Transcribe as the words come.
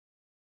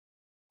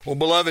Well,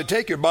 beloved,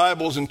 take your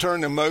Bibles and turn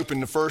them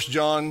open to 1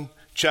 John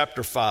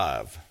chapter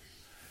 5.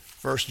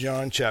 1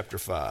 John chapter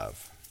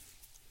 5.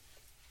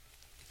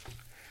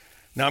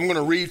 Now, I'm going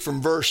to read from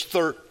verse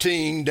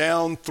 13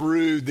 down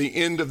through the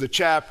end of the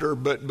chapter,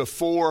 but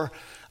before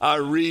I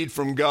read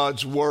from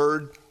God's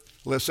Word,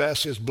 let's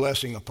ask His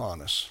blessing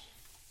upon us.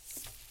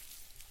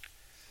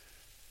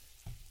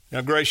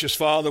 Now, gracious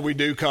Father, we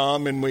do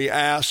come and we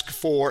ask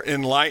for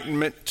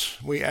enlightenment.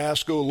 We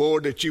ask, O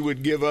Lord, that you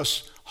would give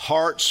us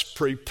hearts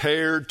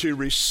prepared to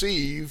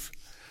receive,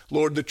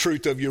 Lord, the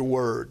truth of your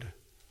word.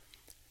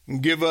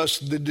 And give us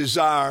the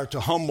desire to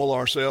humble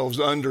ourselves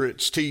under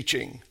its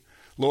teaching.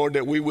 Lord,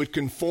 that we would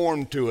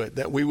conform to it,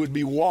 that we would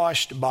be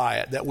washed by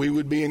it, that we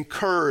would be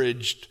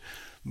encouraged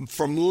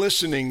from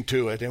listening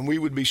to it, and we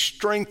would be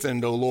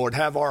strengthened, O Lord.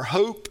 Have our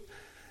hope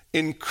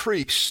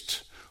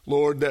increased,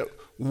 Lord, that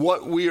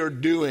what we are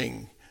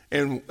doing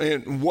and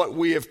what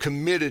we have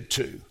committed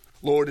to,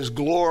 Lord, is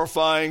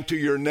glorifying to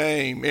your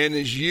name and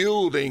is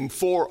yielding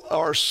for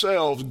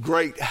ourselves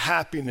great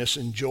happiness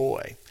and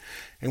joy.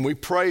 And we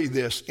pray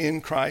this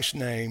in Christ's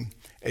name.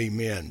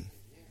 Amen.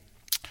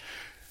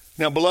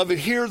 Now, beloved,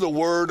 hear the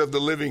word of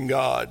the living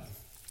God.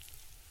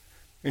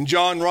 And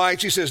John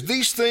writes, he says,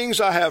 "These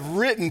things I have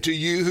written to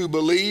you who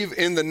believe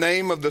in the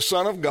name of the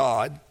Son of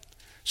God,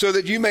 so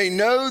that you may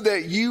know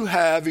that you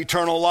have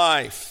eternal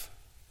life.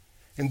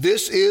 And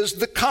this is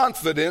the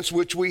confidence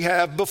which we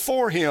have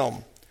before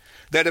him,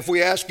 that if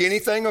we ask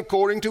anything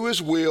according to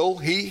his will,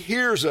 he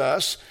hears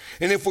us.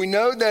 And if we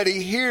know that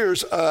he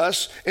hears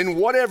us in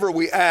whatever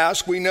we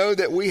ask, we know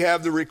that we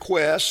have the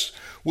requests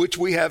which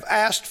we have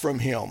asked from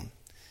him.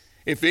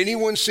 If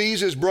anyone sees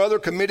his brother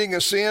committing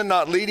a sin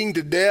not leading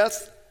to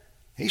death,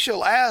 he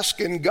shall ask,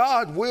 and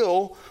God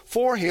will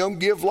for him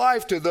give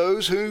life to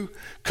those who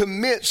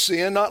commit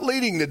sin not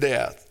leading to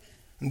death.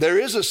 And there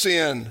is a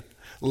sin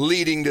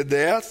leading to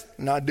death,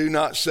 and I do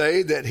not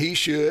say that he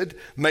should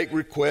make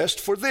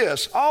request for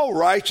this. All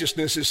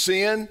righteousness is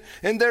sin,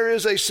 and there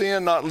is a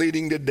sin not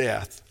leading to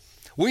death.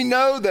 We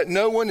know that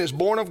no one is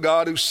born of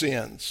God who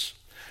sins,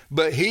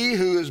 but he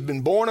who has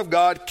been born of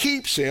God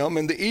keeps him,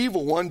 and the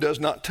evil one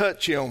does not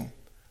touch him.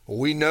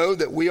 We know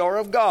that we are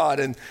of God,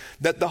 and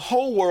that the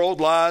whole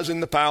world lies in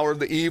the power of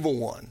the evil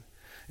one.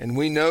 And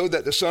we know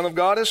that the Son of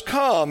God has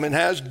come and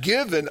has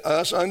given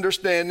us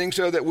understanding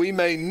so that we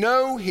may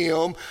know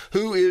him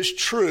who is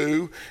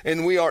true,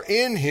 and we are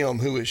in him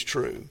who is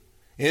true.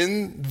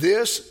 In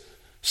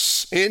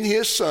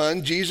his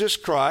Son, Jesus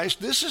Christ,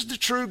 this is the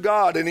true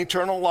God and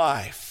eternal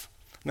life.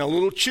 Now,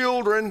 little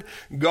children,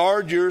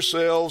 guard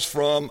yourselves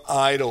from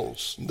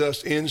idols."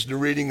 Thus ends the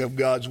reading of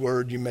God's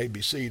word. You may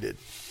be seated.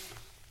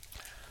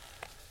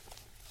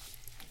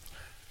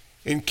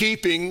 In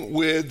keeping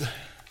with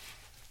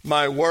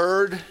my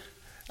word,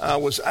 I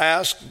was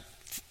asked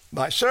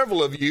by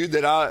several of you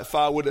that if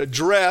I would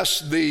address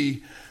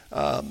the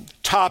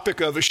topic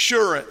of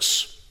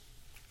assurance.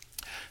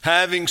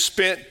 Having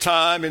spent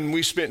time, and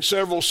we spent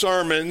several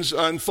sermons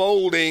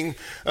unfolding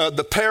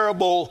the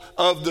parable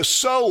of the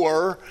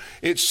sower,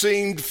 it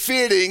seemed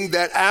fitting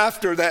that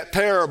after that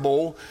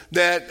parable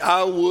that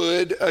I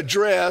would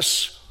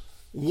address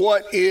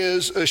what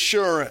is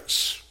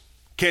assurance.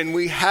 Can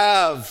we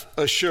have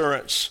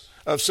assurance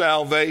of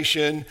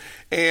salvation?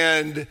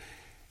 And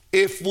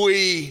if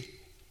we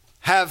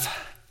have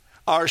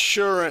our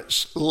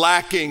assurance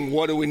lacking,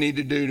 what do we need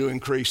to do to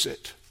increase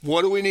it?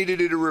 What do we need to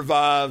do to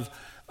revive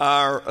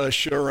our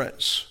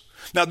assurance?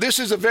 Now, this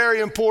is a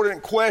very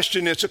important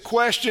question. It's a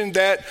question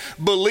that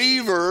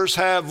believers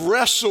have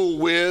wrestled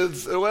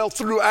with,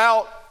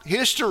 throughout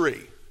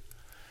history.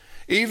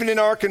 Even in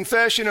our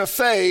confession of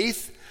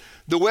faith,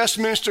 the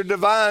Westminster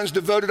Divines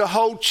devoted a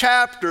whole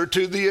chapter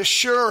to the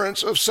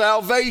assurance of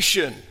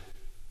salvation.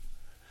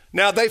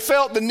 Now, they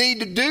felt the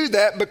need to do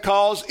that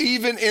because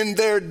even in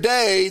their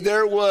day,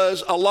 there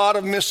was a lot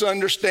of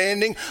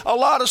misunderstanding, a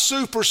lot of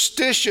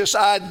superstitious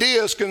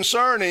ideas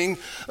concerning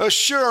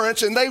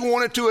assurance, and they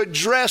wanted to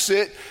address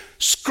it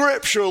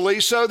scripturally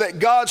so that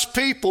God's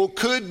people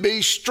could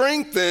be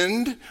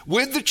strengthened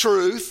with the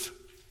truth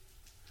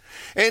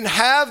and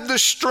have the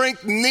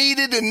strength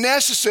needed and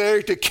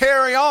necessary to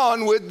carry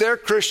on with their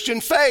Christian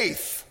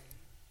faith.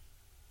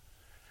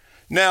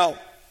 Now,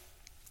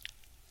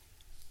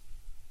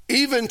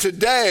 even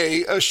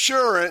today,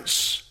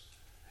 assurance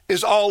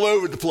is all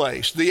over the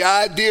place. The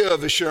idea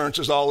of assurance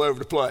is all over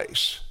the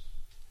place.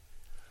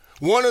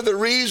 One of the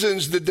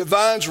reasons the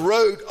Divines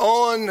wrote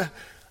on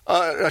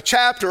a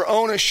chapter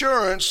on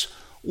assurance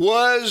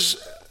was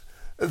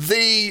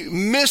the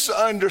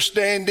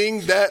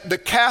misunderstanding that the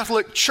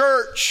Catholic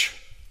Church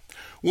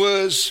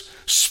was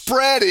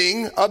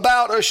spreading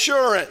about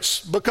assurance,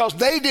 because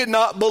they did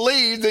not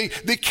believe,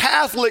 the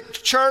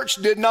Catholic Church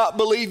did not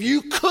believe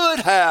you could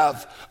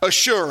have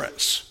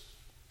assurance.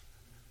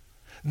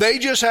 They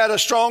just had a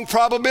strong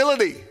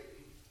probability.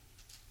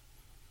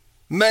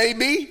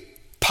 Maybe,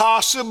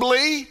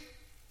 possibly,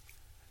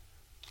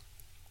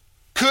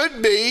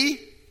 could be.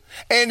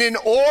 And in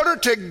order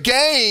to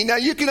gain, now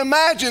you can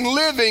imagine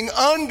living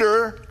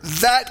under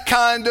that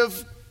kind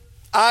of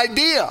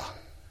idea.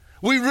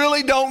 We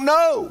really don't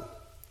know.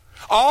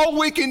 All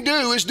we can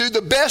do is do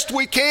the best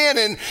we can.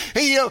 And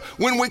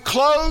when we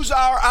close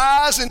our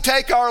eyes and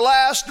take our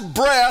last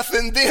breath,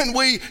 and then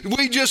we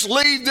just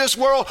leave this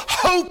world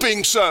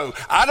hoping so.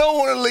 I don't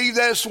want to leave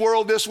this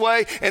world this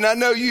way, and I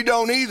know you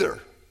don't either.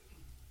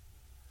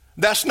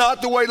 That's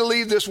not the way to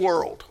leave this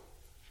world.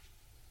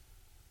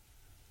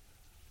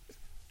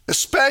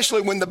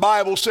 Especially when the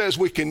Bible says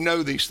we can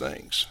know these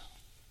things.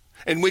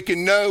 And we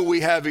can know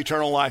we have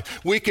eternal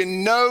life. We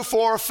can know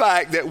for a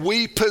fact that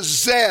we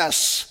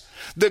possess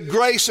the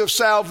grace of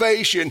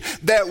salvation,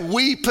 that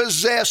we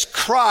possess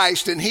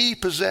Christ and He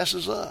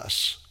possesses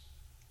us.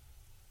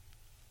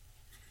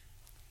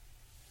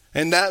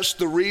 And that's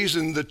the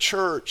reason the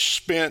church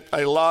spent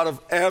a lot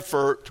of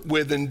effort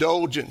with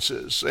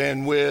indulgences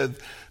and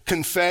with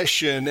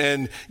confession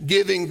and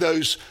giving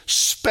those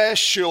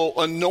special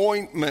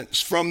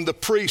anointments from the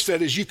priest.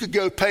 That is, you could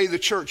go pay the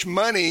church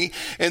money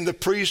and the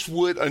priest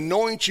would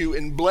anoint you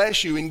and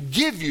bless you and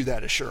give you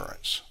that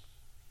assurance.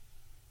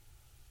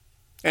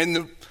 And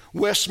the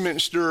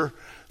Westminster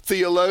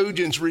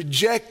theologians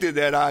rejected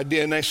that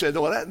idea, and they said,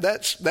 well,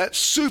 that's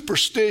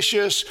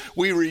superstitious.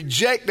 We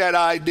reject that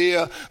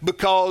idea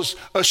because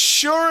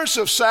assurance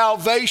of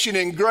salvation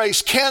and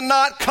grace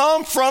cannot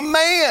come from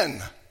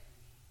man.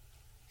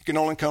 It can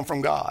only come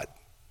from God.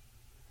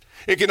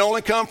 It can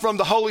only come from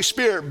the Holy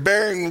Spirit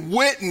bearing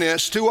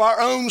witness to our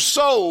own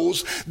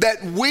souls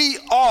that we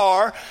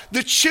are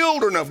the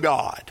children of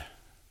God.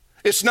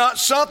 It's not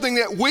something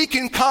that we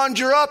can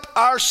conjure up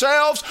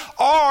ourselves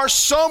or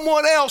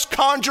someone else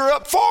conjure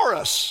up for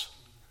us.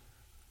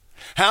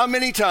 How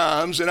many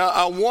times, and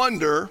I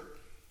wonder,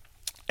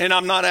 and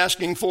I'm not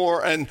asking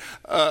for an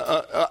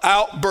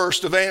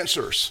outburst of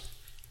answers,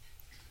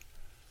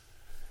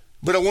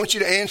 but I want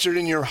you to answer it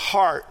in your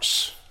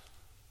hearts.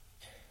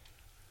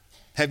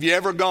 Have you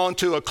ever gone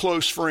to a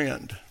close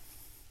friend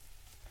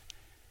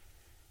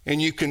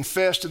and you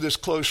confess to this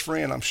close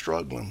friend, I'm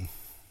struggling.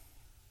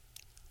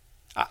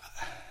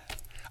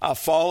 I've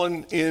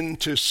fallen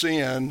into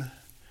sin,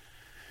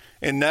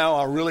 and now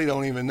I really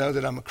don't even know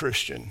that I'm a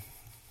Christian.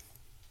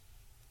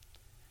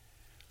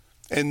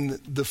 And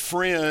the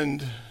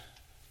friend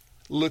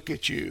look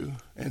at you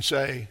and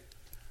say,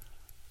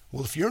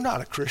 well, if you're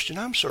not a Christian,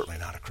 I'm certainly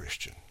not a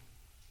Christian.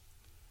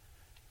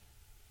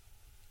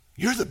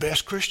 You're the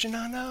best Christian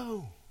I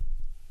know.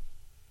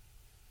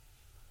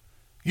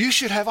 You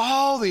should have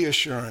all the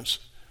assurance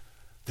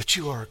that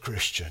you are a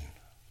Christian.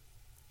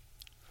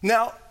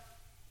 Now,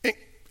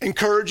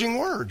 encouraging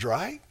words,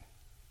 right?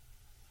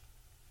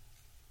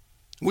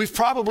 We've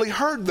probably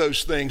heard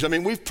those things. I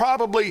mean, we've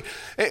probably,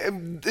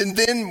 and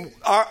then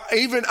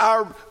even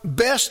our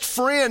best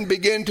friend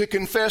began to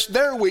confess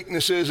their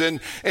weaknesses.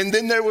 And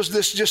then there was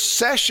this just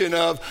session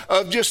of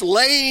just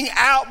laying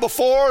out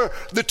before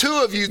the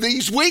two of you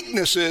these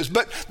weaknesses.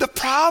 But the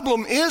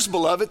problem is,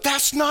 beloved,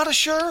 that's not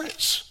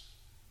assurance.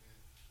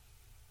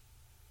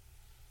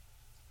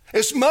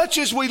 As much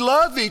as we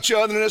love each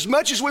other and as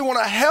much as we want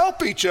to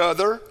help each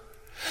other,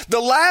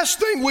 the last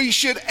thing we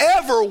should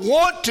ever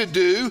want to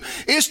do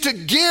is to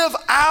give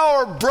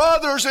our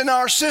brothers and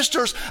our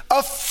sisters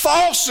a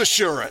false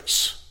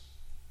assurance.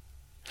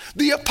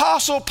 The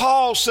Apostle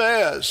Paul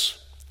says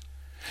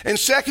in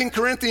 2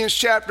 Corinthians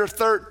chapter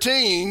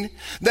 13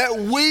 that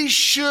we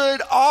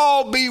should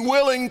all be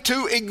willing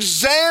to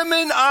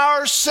examine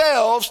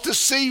ourselves to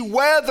see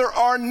whether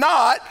or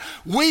not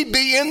we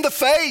be in the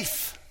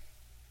faith.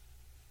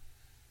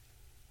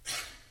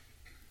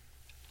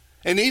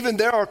 And even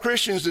there are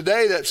Christians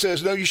today that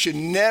says, no, you should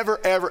never,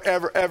 ever,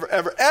 ever, ever,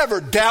 ever, ever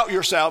doubt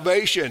your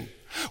salvation.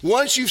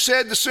 Once you've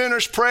said the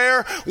sinner's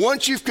prayer,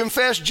 once you've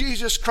confessed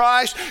Jesus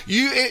Christ,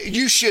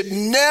 you should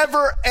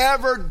never,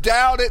 ever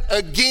doubt it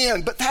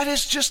again. But that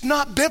is just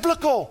not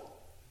biblical.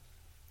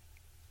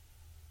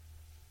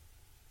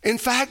 In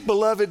fact,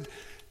 beloved,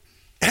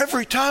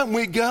 every time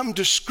we come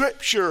to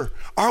Scripture,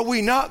 are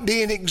we not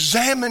being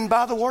examined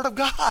by the Word of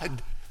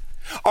God?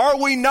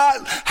 Are we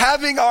not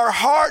having our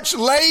hearts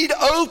laid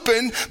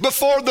open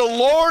before the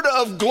Lord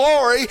of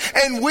glory,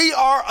 and we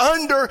are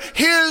under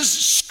His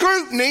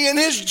scrutiny and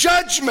His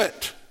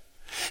judgment?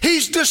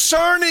 He's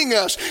discerning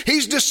us.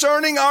 He's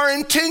discerning our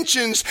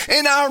intentions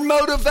and our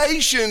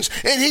motivations,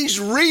 and He's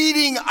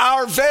reading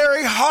our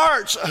very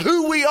hearts,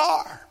 who we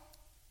are.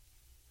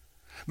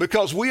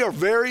 Because we are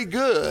very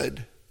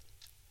good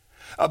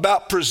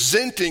about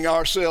presenting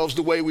ourselves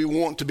the way we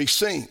want to be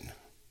seen.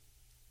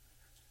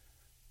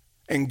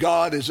 And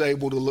God is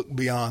able to look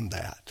beyond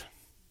that.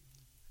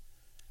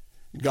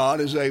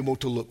 God is able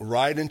to look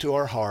right into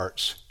our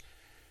hearts,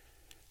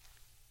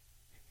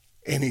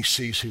 and He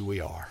sees who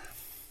we are.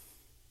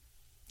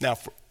 Now,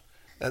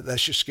 that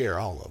should scare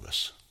all of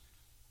us.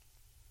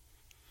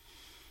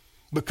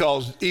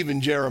 Because even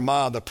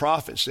Jeremiah the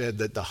prophet said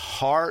that the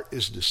heart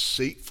is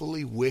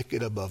deceitfully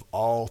wicked above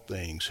all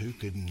things. Who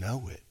could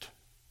know it?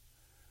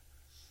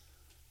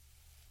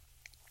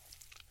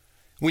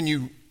 When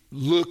you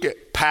look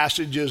at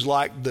passages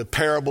like the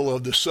parable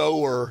of the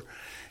sower,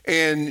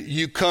 and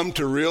you come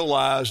to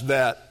realize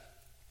that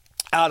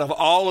out of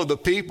all of the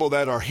people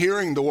that are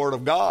hearing the word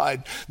of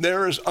God,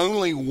 there is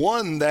only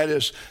one that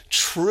is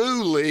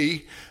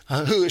truly,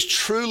 who has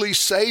truly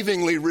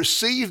savingly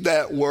received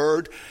that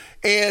word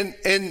and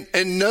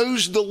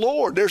knows the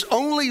Lord. There's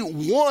only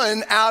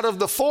one out of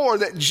the four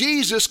that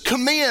Jesus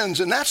commends,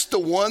 and that's the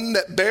one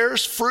that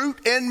bears fruit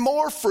and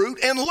more fruit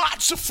and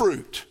lots of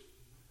fruit.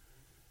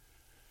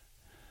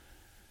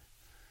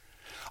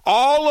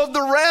 All of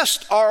the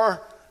rest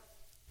are,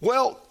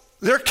 well,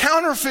 they're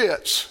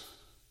counterfeits.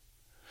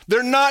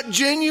 They're not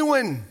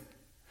genuine.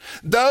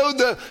 Though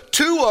the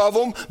two of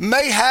them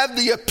may have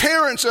the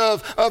appearance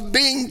of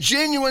being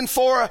genuine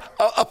for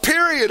a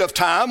period of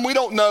time, we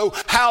don't know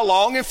how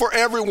long, and for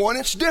everyone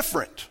it's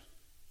different.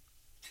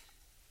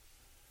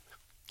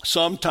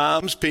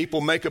 Sometimes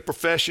people make a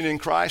profession in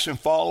Christ and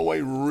fall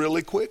away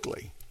really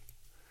quickly.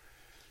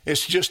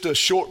 It's just a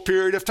short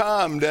period of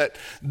time that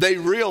they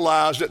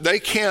realize that they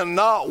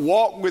cannot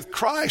walk with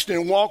Christ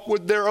and walk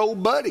with their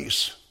old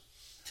buddies.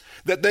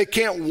 That they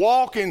can't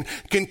walk and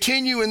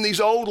continue in these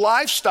old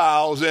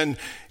lifestyles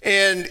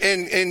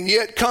and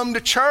yet come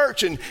to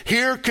church and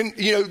hear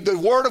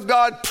the Word of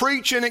God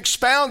preach and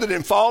expounded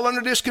and fall under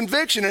this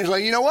conviction. And it's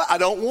like, you know what? I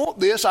don't want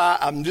this.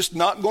 I'm just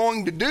not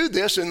going to do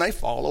this. And they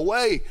fall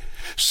away.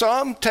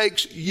 Some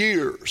takes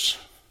years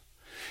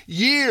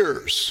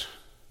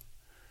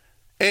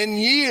and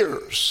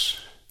years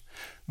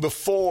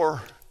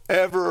before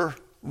ever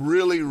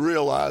really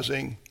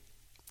realizing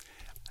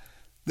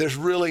there's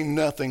really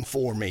nothing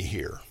for me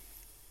here.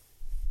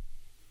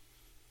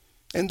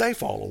 And they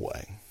fall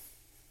away.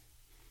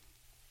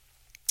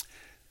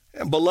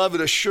 And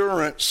beloved,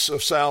 assurance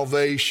of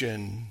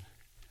salvation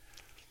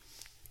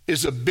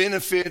is a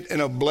benefit and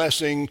a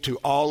blessing to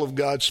all of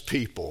God's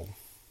people.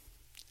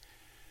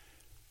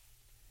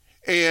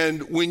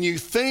 And when you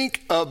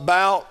think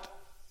about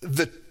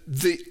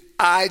the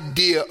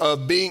idea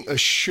of being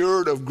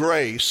assured of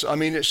grace, I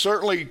mean, it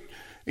certainly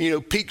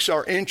piques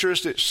our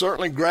interest. It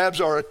certainly grabs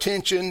our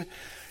attention.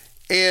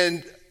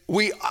 And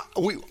we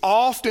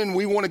often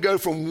want to go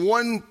from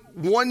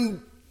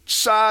one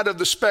side of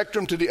the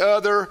spectrum to the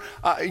other.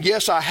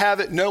 Yes, I have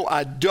it. No,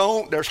 I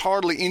don't. There's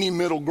hardly any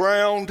middle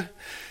ground.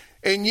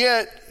 And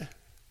yet,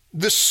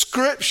 the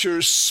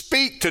scriptures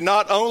speak to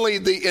not only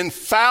the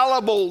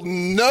infallible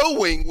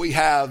knowing we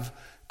have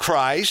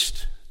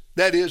Christ,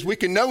 that is, we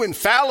can know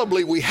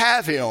infallibly we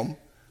have him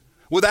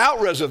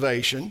without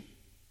reservation,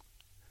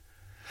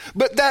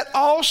 but that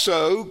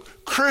also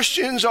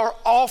Christians are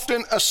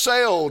often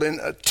assailed and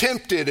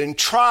tempted and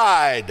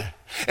tried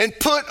and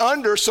put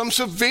under some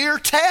severe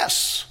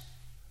tests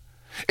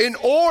in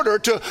order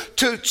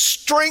to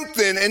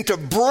strengthen and to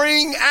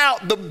bring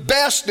out the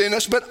best in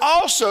us, but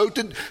also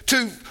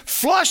to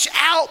flush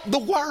out the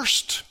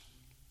worst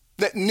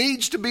that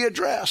needs to be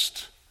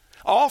addressed.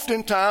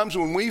 Oftentimes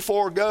when we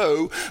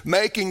forego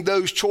making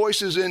those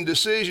choices and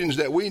decisions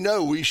that we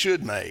know we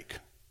should make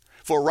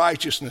for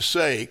righteousness'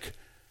 sake,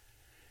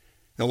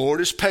 the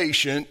Lord is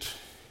patient,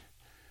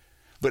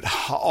 but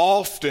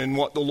often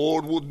what the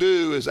Lord will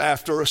do is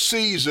after a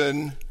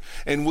season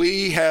and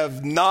we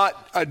have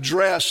not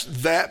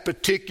addressed that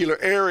particular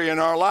area in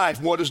our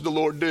life, what does the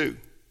Lord do?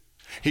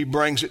 He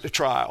brings it to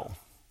trial.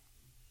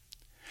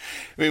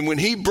 I mean, when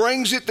he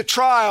brings it to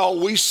trial,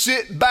 we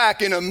sit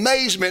back in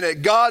amazement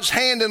at God's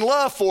hand and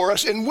love for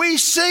us, and we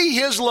see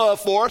his love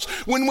for us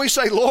when we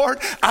say, Lord,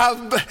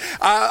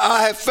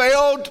 I have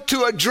failed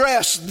to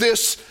address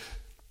this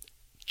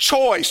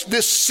choice,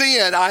 this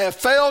sin. I have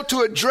failed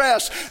to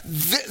address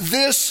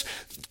this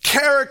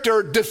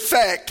character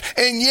defect,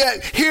 and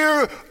yet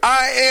here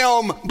I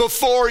am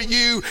before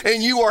you,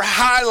 and you are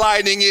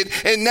highlighting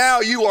it, and now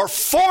you are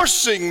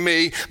forcing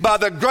me by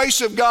the grace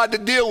of God to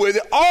deal with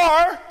it,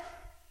 or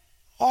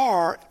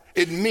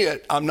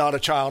admit I'm not a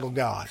child of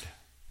God.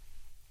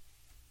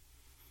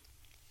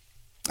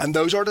 And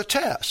those are the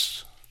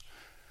tests.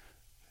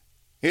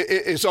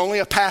 It's only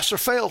a pass or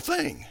fail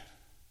thing.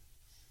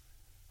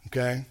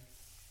 Okay?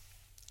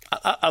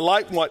 I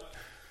like what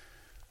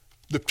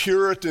the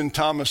Puritan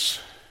Thomas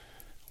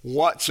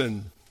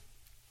Watson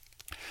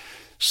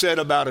said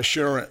about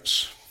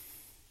assurance.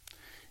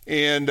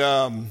 And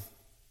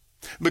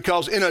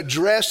because in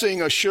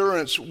addressing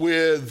assurance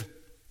with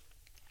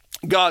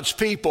God's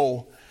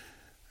people,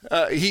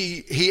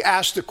 he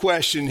asked the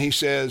question, he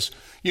says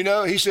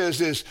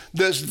this,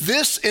 does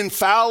this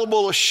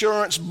infallible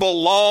assurance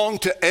belong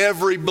to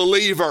every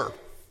believer?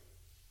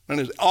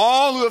 And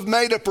all who have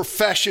made a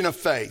profession of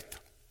faith.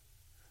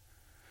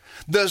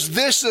 Does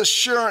this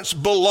assurance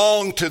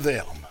belong to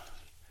them?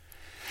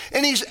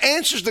 And he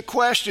answers the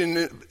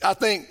question, I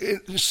think,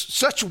 in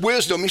such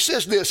wisdom. He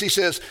says this, he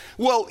says,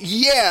 well,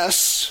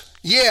 yes,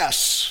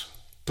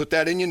 put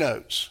that in your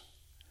notes.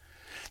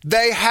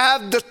 They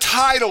have the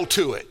title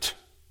to it,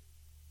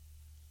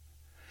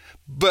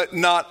 but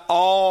not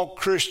all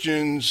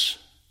Christians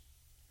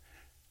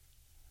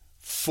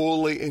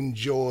fully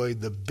enjoy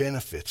the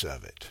benefits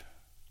of it.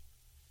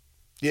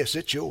 Yes,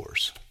 it's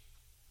yours.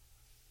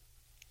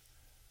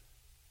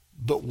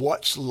 But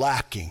what's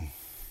lacking?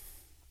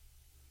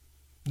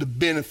 The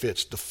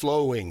benefits, the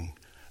flowing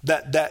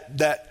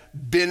that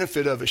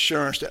benefit of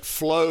assurance that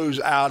flows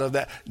out of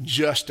that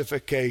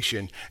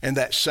justification and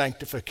that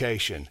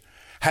sanctification?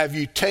 Have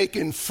you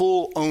taken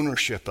full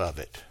ownership of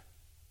it?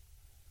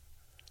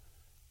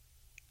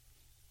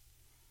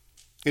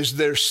 Is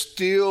there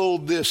still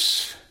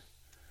this?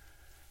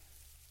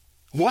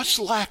 What's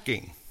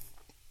lacking?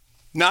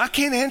 Now, I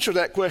can't answer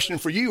that question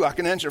for you. I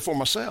can answer it for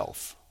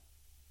myself.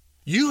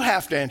 You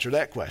have to answer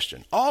that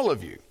question, all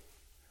of you.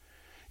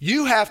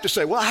 You have to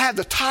say, well, I have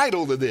the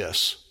title to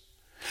this,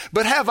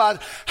 but have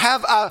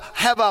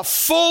I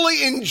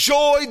fully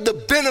enjoyed the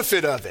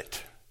benefit of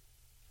it?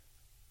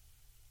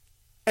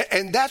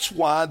 And that's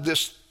why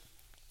this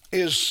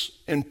is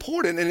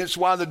important, and it's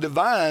why the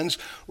divines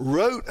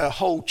wrote a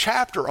whole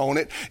chapter on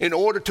it in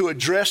order to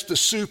address the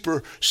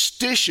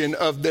superstition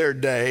of their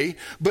day,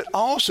 but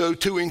also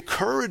to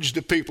encourage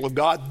the people of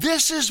God.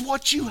 This is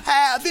what you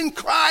have in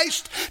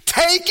Christ.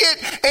 Take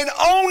it and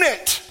own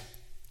it.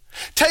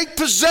 Take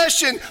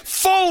possession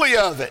fully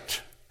of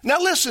it. Now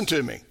listen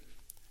to me.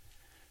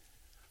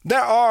 There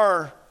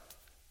are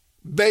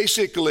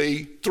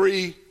basically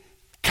three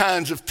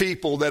kinds of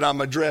people that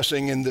I'm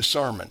addressing in this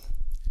sermon.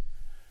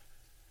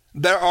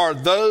 There are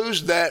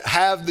those that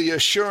have the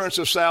assurance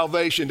of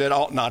salvation that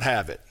ought not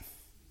have it.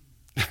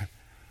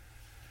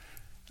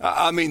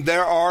 I mean,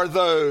 there are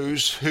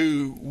those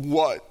who,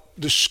 what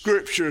the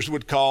scriptures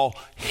would call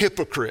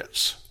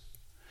hypocrites.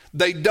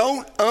 They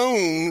don't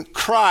own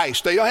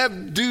Christ. They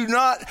do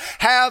not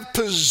have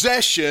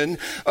possession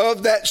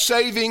of that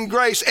saving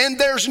grace. And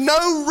there's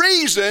no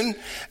reason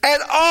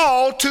at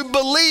all to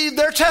believe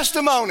their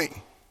testimony.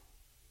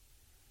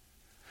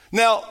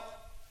 Now,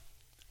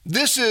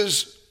 this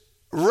is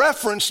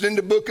referenced in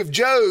the book of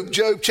Job,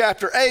 Job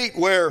chapter 8,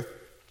 where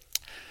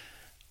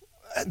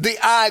the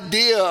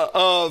idea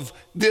of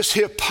this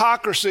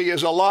hypocrisy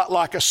is a lot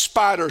like a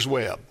spider's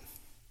web.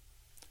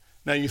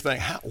 Now you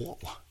think,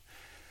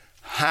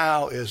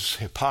 how is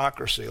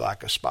hypocrisy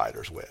like a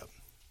spider's web?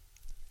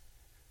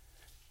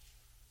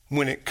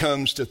 When it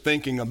comes to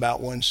thinking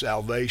about one's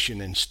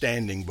salvation and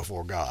standing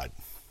before God.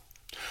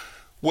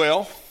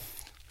 Well,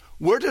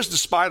 where does the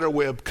spider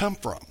web come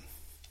from?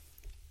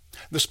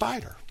 The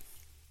spider.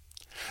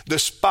 The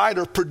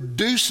spider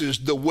produces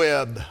the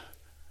web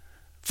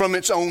from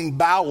its own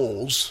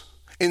bowels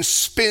and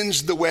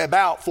spins the web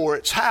out for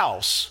its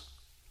house.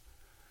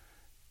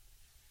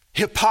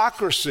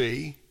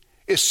 Hypocrisy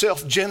is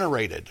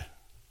self-generated.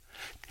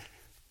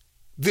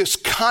 This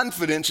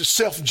confidence is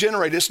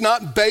self-generated. It's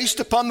not based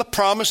upon the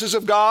promises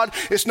of God.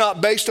 It's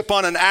not based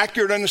upon an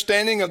accurate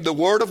understanding of the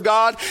Word of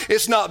God.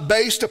 It's not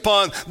based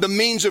upon the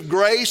means of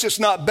grace. It's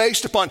not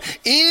based upon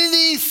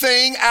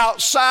anything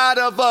outside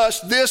of us.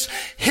 This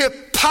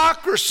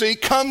hypocrisy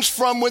comes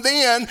from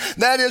within.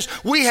 That is,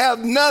 we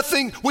have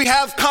nothing. We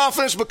have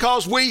confidence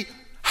because we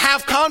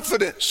have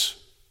confidence.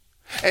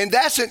 And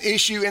that's an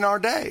issue in our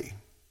day.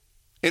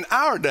 In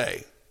our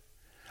day.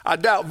 I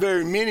doubt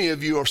very many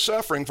of you are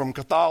suffering from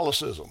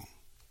Catholicism.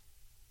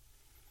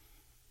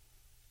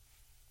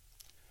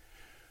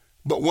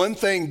 But one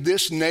thing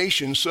this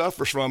nation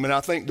suffers from, and I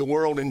think the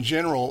world in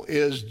general,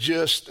 is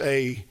just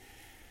an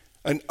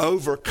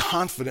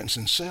overconfidence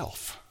in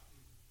self.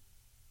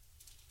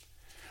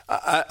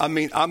 I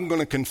mean, I'm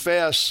going to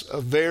confess a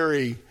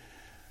very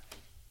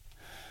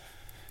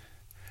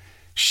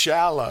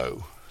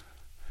shallow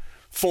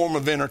form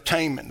of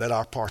entertainment that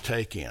I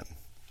partake in.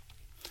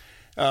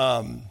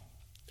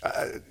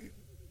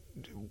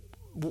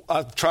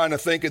 I'm trying to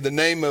think of the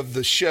name of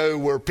the show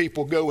where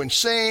people go and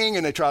sing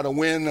and they try to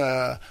win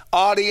an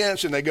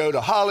audience, and they go to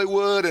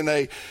Hollywood and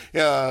they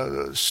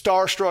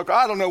starstruck.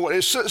 I don't know what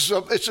it's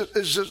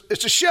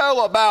a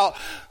show about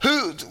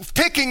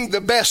picking the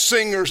best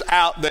singers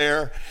out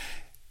there,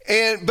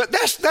 but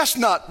that's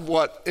not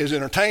what is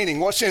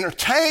entertaining. What's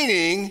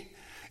entertaining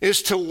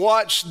is to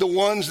watch the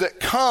ones that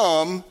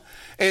come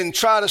and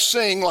try to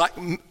sing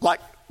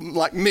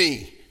like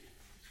me.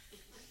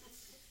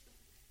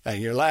 And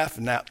you're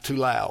laughing out too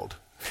loud.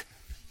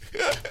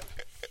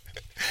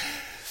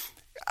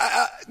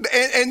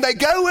 And they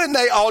go and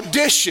they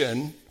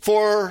audition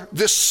for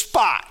this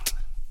spot,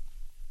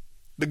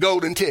 the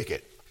golden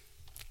ticket.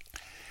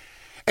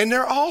 And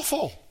they're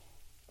awful.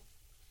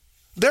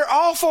 They're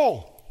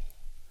awful.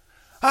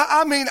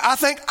 I mean, I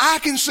think I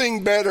can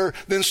sing better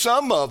than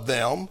some of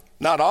them,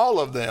 not all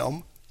of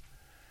them.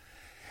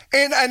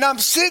 And I'm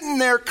sitting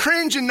there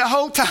cringing the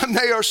whole time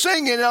they are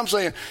singing, and I'm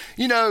saying,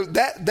 you know,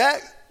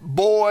 that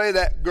boy,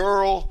 that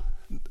girl,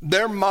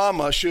 their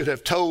mama should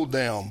have told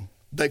them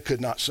they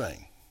could not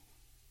sing.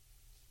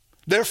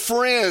 Their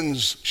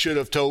friends should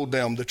have told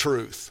them the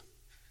truth.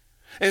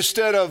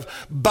 Instead of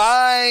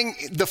buying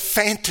the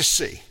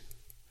fantasy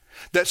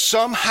that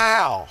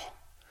somehow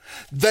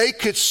they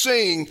could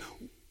sing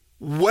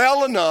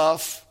well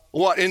enough,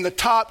 in the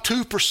top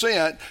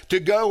 2% to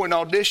go and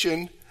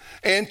audition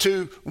and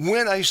to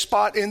win a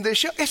spot in this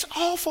show. It's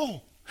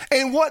awful.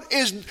 And what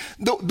is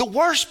the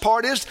worst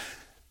part is,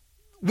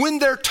 when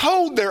they're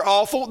told they're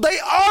awful, they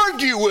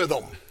argue with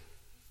them.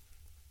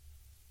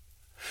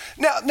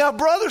 Now,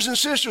 brothers and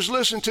sisters,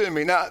 listen to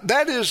me. Now,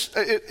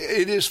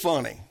 it is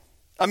funny.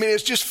 I mean,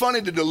 it's just funny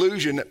the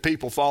delusion that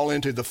people fall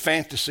into, the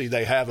fantasy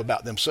they have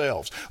about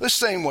themselves. The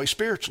same way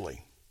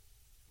spiritually.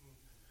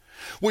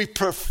 We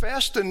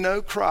profess to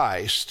know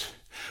Christ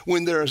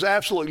when there is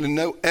absolutely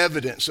no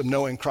evidence of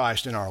knowing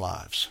Christ in our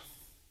lives.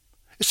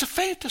 It's a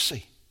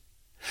fantasy.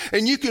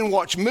 And you can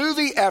watch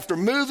movie after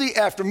movie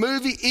after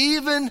movie,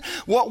 even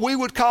what we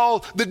would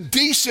call the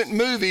decent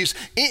movies.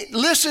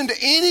 Listen to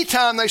any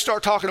time they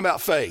start talking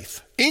about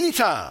faith.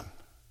 Anytime.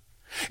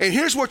 And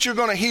here's what you're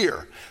going to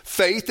hear.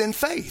 Faith and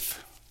faith.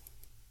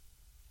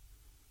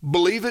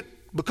 Believe it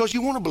because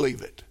you want to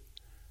believe it.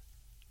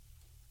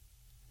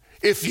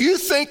 If you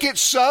think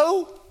it's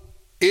so,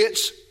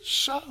 it's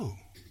so.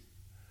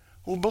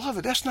 Well,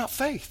 beloved, that's not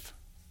faith.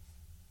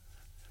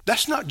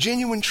 That's not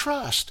genuine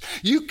trust.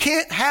 You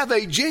can't have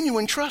a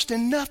genuine trust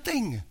in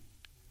nothing.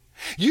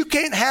 You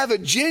can't have a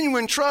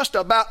genuine trust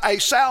about a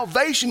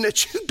salvation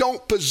that you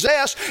don't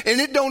possess, and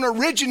it don't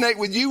originate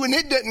with you, and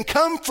it doesn't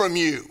come from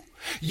you.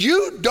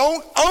 You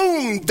don't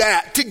own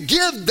that to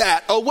give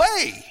that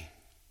away.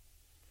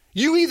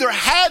 You either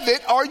have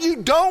it or you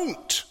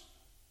don't.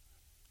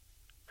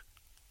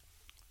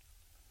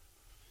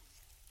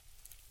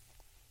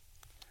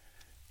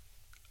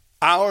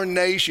 Our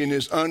nation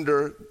is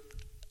under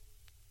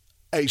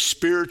a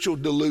spiritual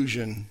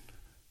delusion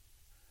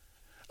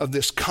of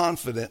this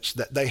confidence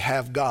that they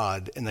have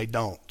God and they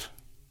don't.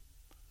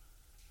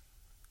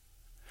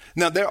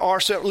 Now there are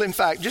several, in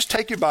fact, just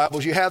take your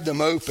Bibles, you have them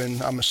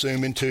open, I'm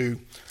assuming, to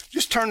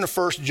just turn to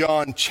 1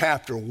 John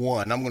chapter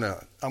 1. I'm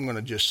going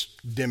to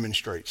just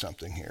demonstrate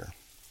something here.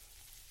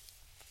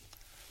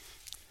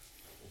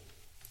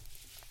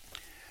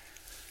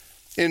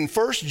 In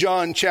 1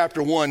 John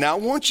chapter 1, now I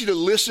want you to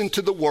listen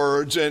to the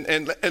words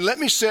and let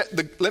me set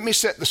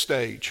the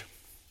stage.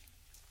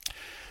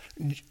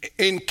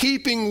 In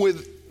keeping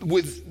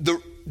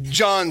with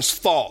John's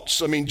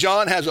thoughts, I mean,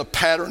 John has a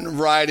pattern of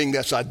writing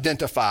that's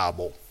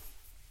identifiable.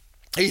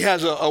 He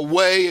has a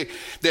way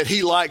that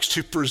he likes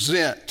to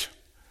present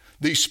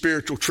these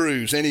spiritual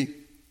truths, and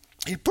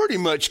he pretty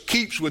much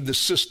keeps with the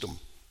system.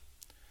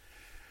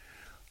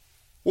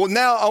 Well,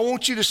 now I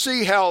want you to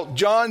see how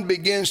John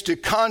begins to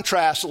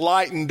contrast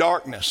light and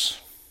darkness,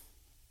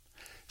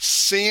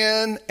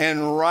 sin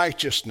and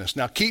righteousness.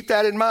 Now keep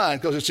that in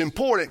mind because it's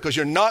important, because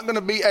you're not going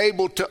to be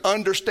able to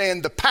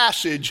understand the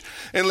passage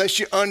unless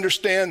you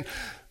understand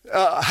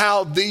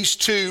how these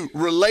two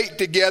relate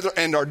together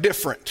and are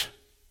different.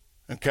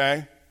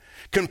 Okay?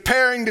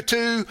 Comparing the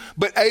two,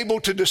 but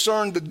able to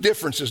discern the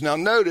differences. Now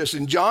notice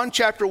in John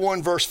chapter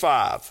 1, verse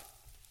 5,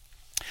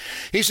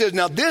 he says,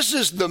 now this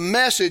is the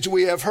message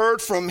we have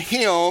heard from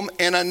him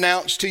and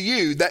announced to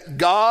you, that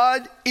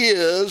God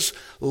is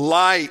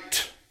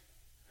light,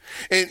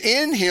 and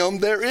in him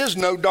there is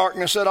no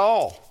darkness at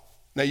all.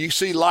 Now you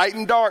see light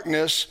and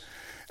darkness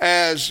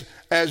as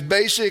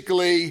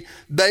basically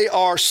they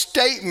are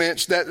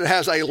statements that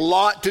has a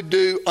lot to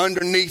do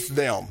underneath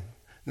them.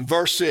 In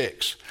verse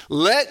 6,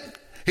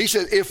 he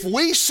said, if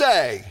we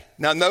say,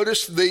 now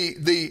notice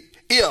the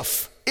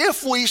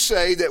if we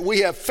say that we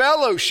have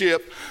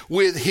fellowship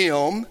with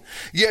him,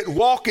 yet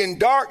walk in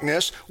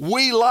darkness,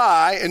 we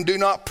lie and do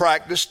not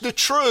practice the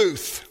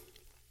truth.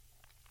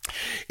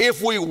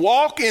 If we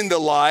walk in the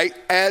light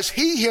as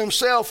he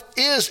himself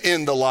is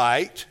in the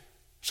light,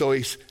 so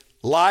he's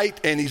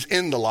light and he's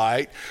in the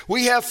light,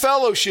 we have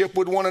fellowship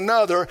with one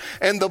another,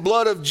 and the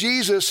blood of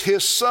Jesus,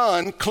 his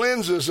son,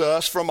 cleanses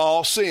us from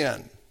all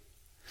sin.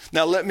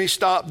 Now let me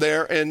stop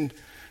there and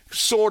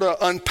sort of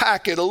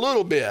unpack it a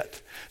little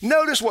bit.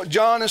 Notice what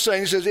John is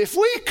saying. He says, if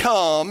we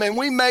come and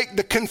we make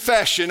the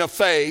confession of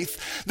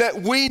faith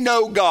that we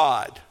know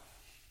God,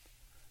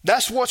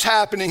 that's what's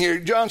happening here.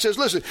 John says,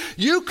 listen,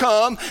 you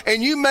come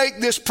and you make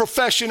this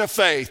profession of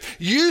faith.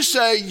 You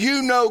say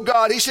you know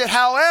God. He said,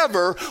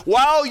 however,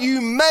 while you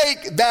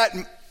make that,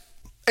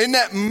 in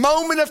that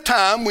moment of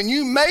time, when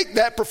you make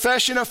that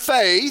profession of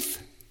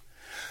faith,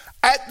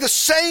 at the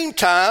same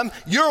time,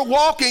 you're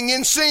walking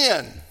in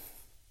sin.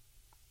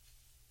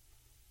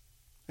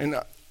 And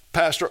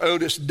Pastor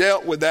Otis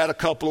dealt with that a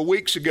couple of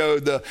weeks ago,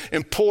 the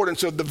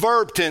importance of the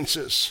verb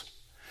tenses.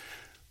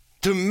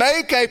 To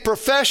make a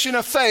profession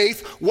of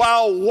faith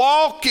while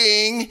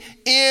walking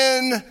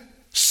in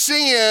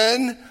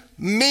sin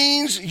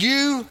means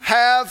you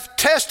have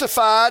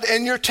testified,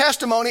 and your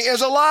testimony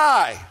is a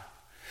lie.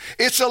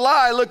 It's a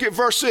lie. Look at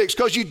verse 6,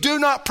 because you do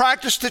not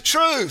practice the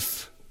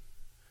truth.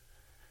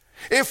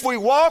 If we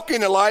walk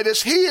in the light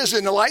as he is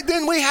in the light,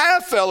 then we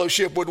have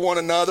fellowship with one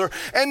another,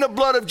 and the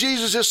blood of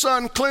Jesus, his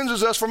son,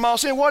 cleanses us from all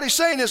sin. What he's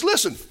saying is,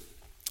 listen,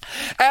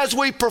 as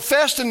we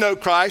profess to know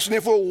Christ, and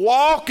if we're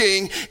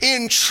walking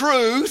in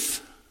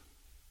truth,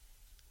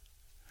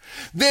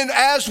 then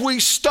as we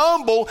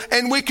stumble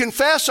and we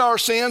confess our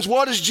sins,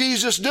 what does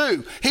Jesus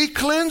do? He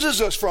cleanses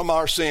us from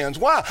our sins.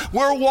 Why?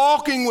 We're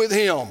walking with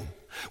him.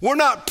 We're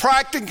not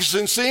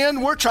practicing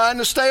sin. We're trying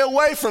to stay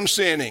away from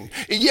sinning.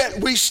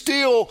 Yet we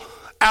still,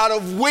 out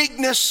of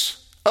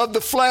weakness of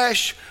the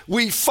flesh,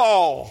 we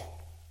fall.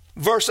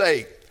 Verse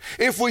 8,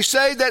 If we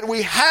say that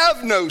we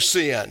have no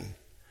sin,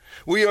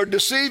 we are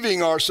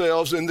deceiving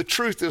ourselves and the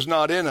truth is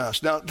not in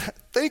us. Now,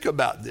 think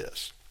about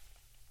this.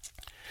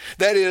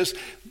 That is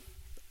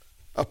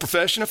a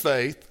profession of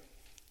faith,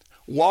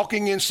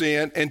 walking in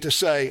sin, and to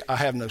say, I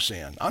have no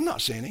sin. I'm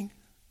not sinning.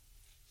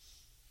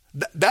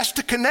 That's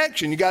the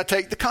connection. You got to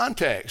take the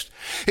context.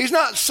 He's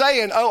not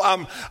saying,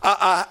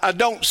 I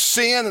don't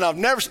sin and I've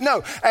never.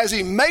 No, as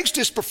he makes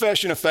this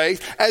profession of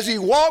faith, as he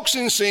walks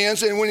in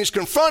sins, and when he's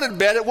confronted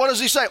about it, what does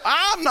he say?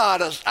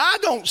 I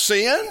don't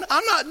sin.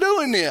 I'm not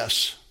doing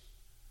this.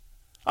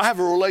 I have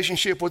a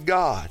relationship with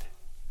God.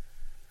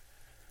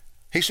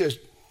 He says,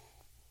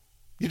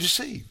 you're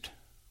deceived.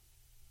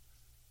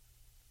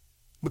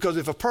 Because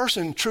if a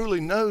person truly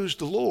knows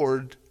the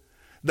Lord,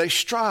 they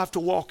strive to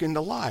walk in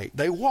the light.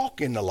 They walk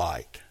in the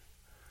light.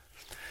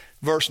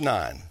 Verse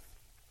 9.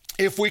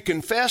 If we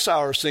confess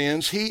our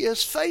sins, he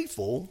is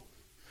faithful.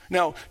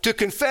 Now, to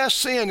confess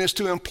sin is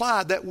to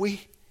imply that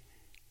we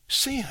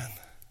sin.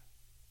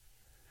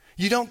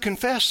 You don't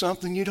confess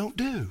something you don't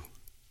do.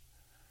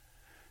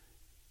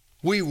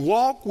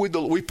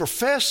 We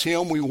profess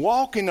him, we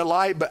walk in the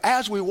light, but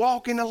as we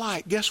walk in the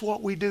light, guess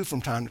what we do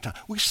from time to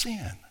time? We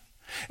sin.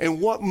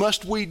 And what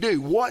must we do?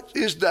 What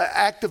is the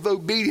act of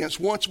obedience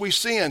once we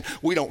sin?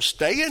 We don't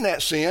stay in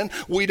that sin.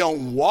 We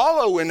don't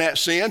wallow in that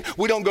sin.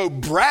 We don't go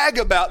brag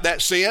about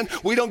that sin.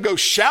 We don't go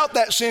shout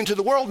that sin to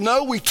the world.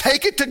 No, we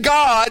take it to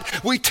God.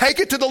 We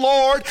take it to the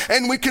Lord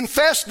and we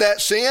confess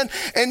that sin.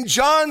 And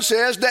John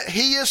says that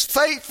he is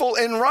faithful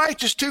and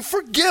righteous to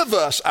forgive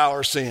us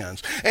our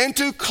sins and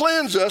to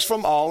cleanse us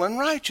from all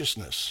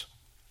unrighteousness.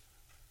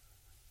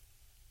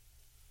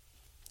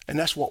 And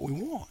that's what we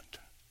want.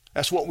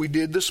 That's what we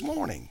did this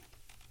morning.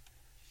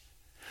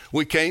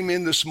 We came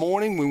in this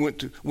morning,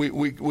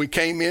 we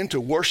came in to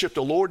worship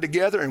the Lord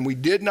together, and we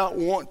did not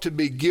want to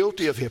be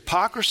guilty of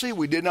hypocrisy.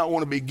 We did not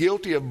want to be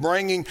guilty of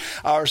bringing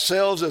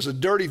ourselves as a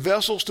dirty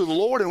vessels to the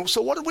Lord. And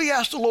so what did we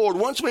ask the Lord?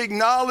 Once we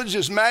acknowledged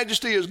his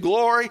majesty, his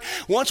glory,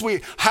 once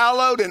we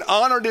hallowed and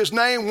honored his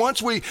name,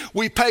 once we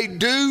paid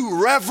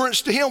due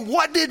reverence to him,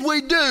 what did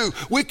we do?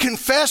 We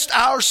confessed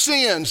our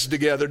sins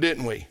together,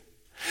 didn't we?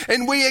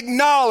 And we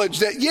acknowledge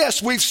that, yes,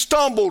 we've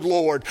stumbled,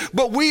 Lord,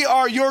 but we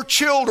are your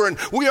children.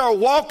 We are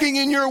walking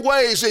in your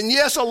ways. And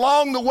yes,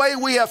 along the way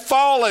we have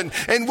fallen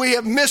and we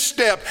have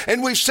misstepped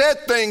and we've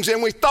said things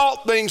and we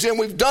thought things and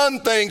we've done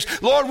things.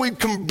 Lord, we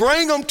can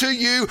bring them to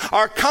you.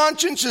 Our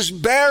conscience is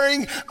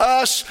bearing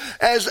us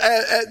as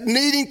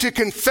needing to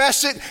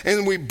confess it,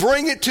 and we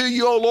bring it to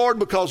you, O Lord,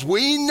 because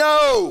we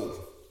know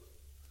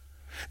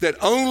that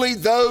only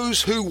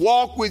those who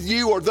walk with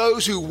you are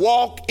those who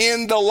walk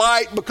in the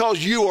light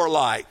because you are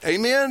light.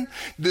 Amen?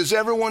 Does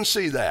everyone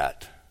see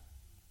that?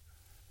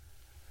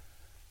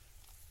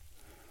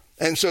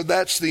 And so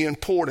that's the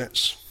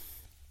importance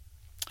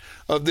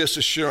of this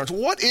assurance.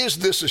 What is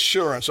this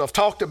assurance? I've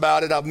talked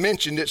about it. I've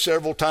mentioned it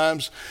several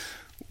times.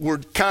 We're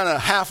kind of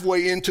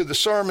halfway into the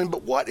sermon,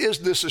 but what is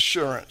this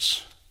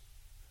assurance?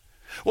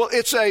 Well,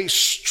 it's a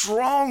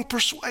strong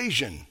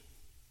persuasion.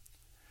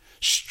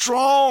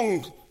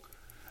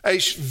 A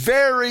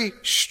very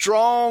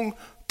strong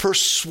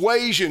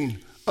persuasion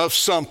of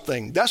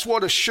something. That's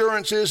what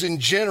assurance is in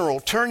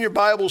general. Turn your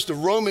Bibles to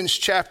Romans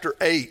chapter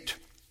 8.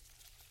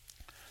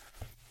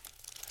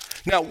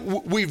 Now,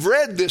 we've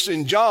read this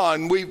in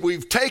John.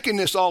 We've taken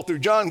this all through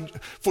John.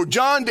 For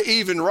John to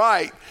even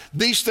write,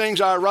 these things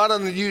I write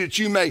unto you that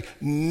you may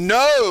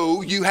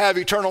know you have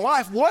eternal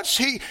life.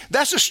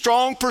 That's a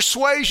strong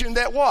persuasion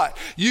that what?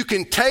 You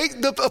can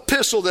take the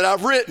epistle that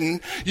I've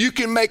written, you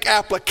can make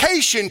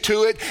application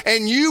to it,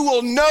 and you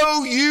will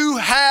know you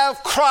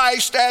have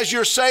Christ as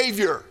your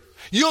Savior.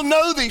 You'll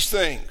know these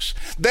things.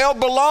 They'll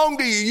belong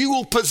to you. You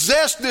will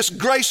possess this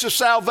grace of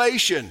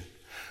salvation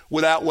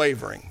without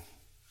wavering.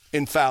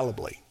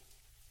 Infallibly.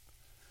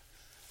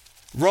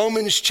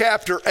 Romans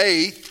chapter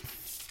 8.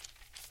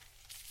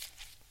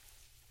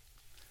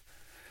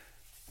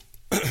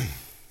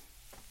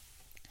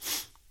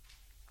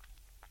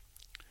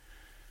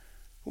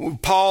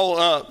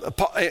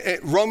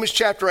 Romans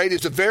chapter 8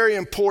 is a very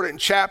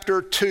important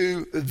chapter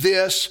to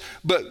this,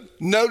 but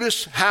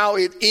notice how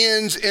it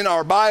ends in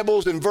our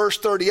Bibles in verse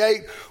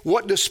 38.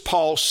 What does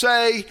Paul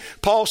say?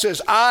 Paul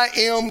says, I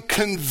am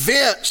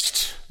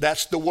convinced,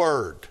 that's the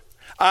word,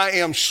 I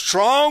am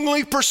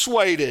strongly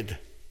persuaded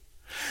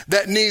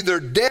that neither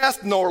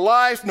death, nor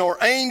life, nor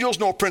angels,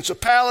 nor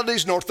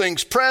principalities, nor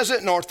things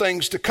present, nor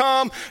things to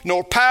come,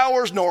 nor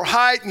powers, nor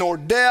height, nor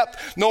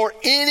depth, nor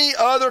any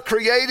other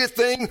created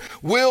thing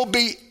will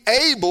be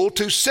able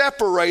to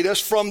separate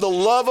us from the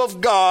love of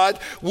God,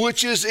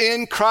 which is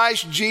in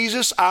Christ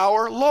Jesus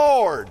our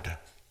Lord.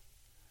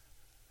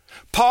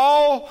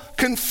 Paul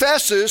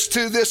confesses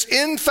to this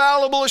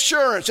infallible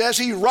assurance as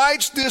he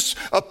writes this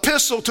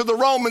epistle to the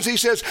Romans. He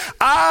says,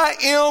 I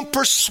am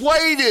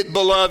persuaded,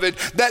 beloved,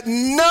 that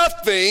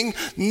nothing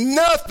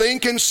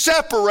can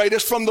separate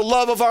us from the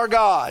love of our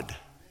God.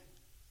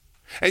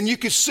 And you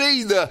can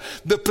see the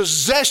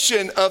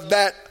possession of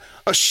that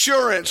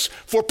assurance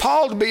for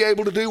Paul to be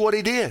able to do what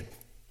he did.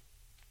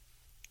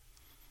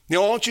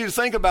 I want you to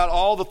think about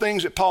all the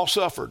things that Paul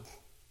suffered.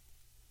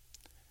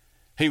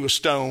 He was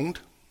stoned,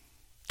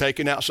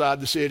 taken outside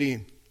the city,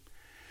 and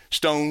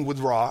stoned with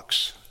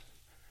rocks.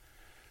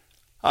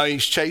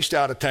 He's chased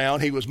out of town.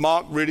 He was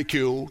mocked,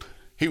 ridiculed.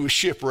 He was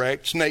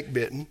shipwrecked, snake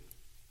bitten.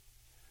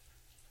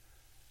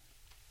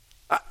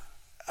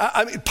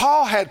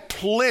 Paul had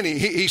plenty.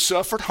 He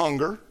suffered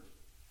hunger.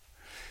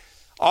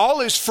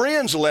 All his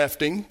friends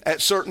left him at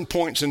certain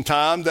points in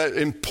time, that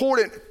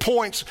important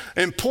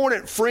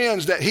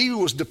friends that he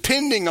was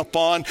depending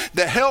upon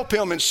that help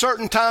him in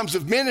certain times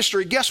of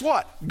ministry. Guess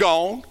what?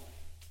 Gone.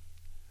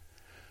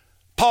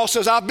 Paul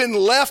says, I've been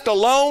left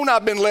alone.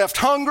 I've been left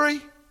hungry.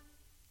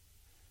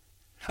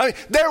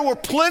 There were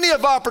plenty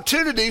of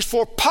opportunities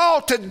for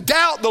Paul to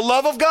doubt the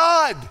love of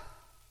God.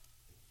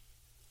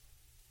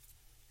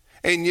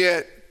 And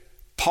yet,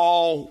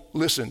 Paul,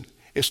 listen,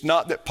 it's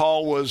not that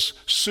Paul was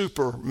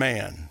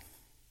Superman.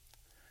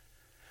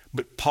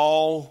 But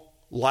Paul,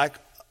 like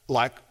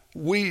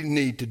we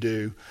need to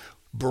do,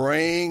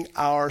 bring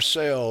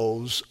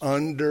ourselves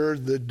under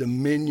the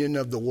dominion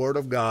of the Word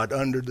of God,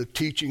 under the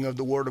teaching of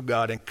the Word of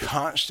God, and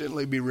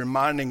constantly be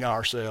reminding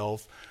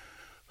ourselves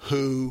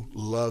who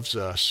loves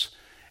us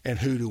and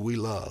who do we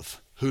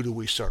love. Who do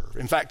we serve?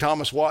 In fact,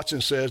 Thomas Watson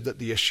says that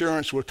the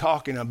assurance we're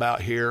talking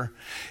about here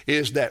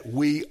is that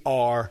we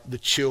are the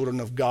children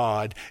of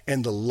God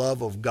and the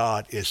love of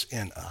God is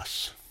in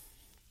us.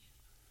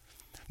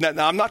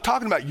 Now I'm not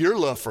talking about your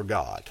love for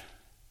God.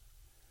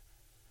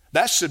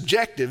 That's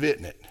subjective,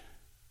 isn't it?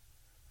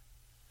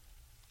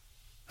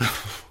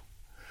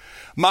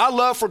 My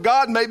love for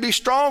God may be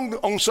strong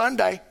on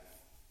Sunday,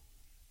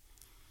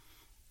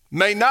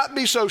 may not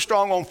be so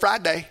strong on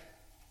Friday.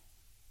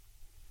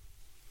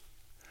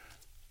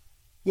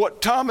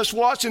 What Thomas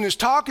Watson is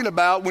talking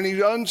about when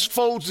he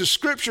unfolds the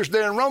scriptures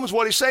there in Romans,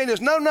 what he's saying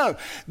is, no,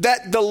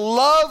 that the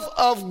love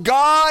of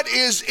God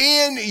is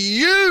in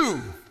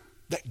you,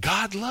 that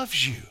God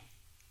loves you,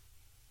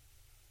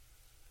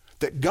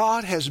 that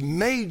God has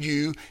made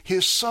you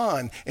his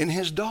son and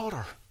his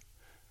daughter,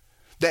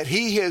 that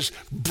he has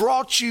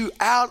brought you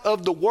out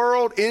of the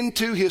world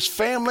into his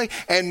family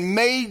and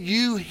made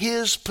you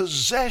his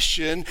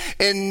possession.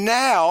 And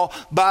now,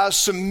 by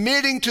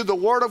submitting to the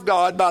Word of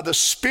God, by the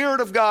Spirit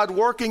of God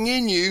working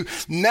in you,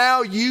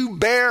 now you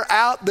bear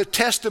out the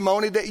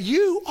testimony that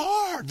you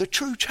are the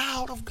true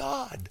child of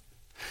God.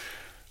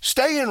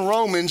 Stay in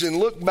Romans and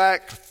look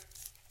back.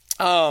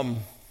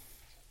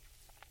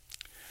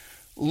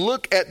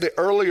 Look at the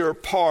earlier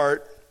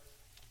part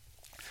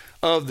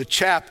of the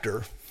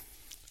chapter.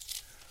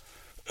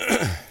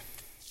 Let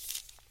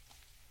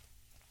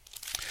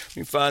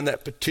me find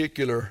that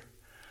particular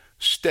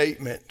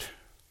statement.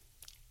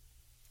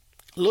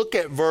 Look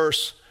at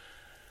verse,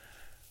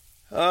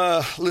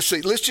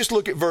 let's just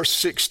look at verse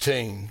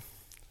 16.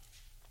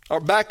 Or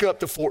back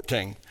up to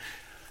 14.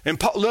 And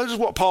this is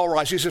what Paul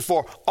writes. He says,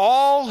 for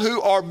all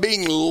who are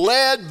being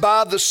led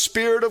by the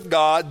Spirit of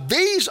God,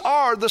 these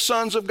are the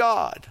sons of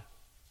God.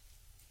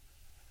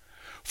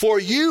 For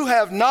you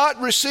have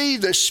not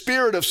received a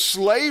spirit of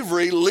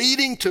slavery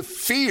leading to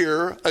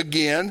fear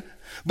again,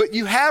 but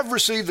you have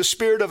received the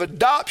spirit of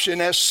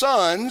adoption as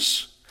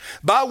sons,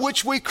 by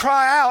which we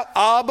cry out,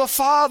 Abba,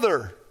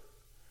 Father.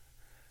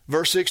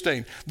 Verse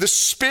 16, the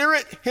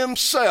Spirit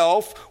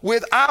himself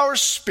with our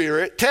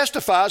spirit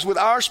testifies with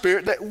our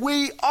spirit that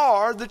we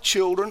are the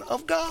children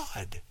of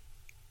God.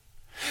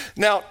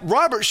 Now,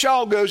 Robert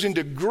Shaw goes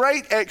into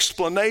great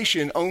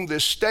explanation on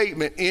this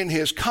statement in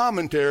his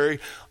commentary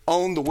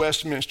on the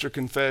Westminster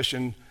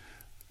Confession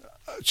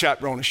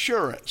chapter on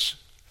assurance.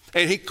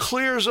 And he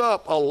clears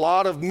up a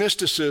lot of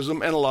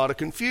mysticism and a lot of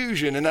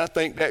confusion. And I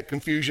think that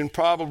confusion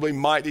probably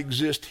might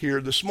exist here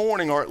this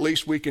morning, or at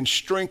least we can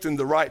strengthen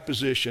the right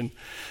position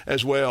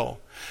as well.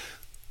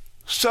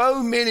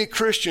 So many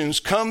Christians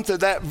come to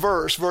that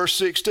verse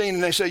 16,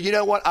 and they say, you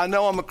know what? I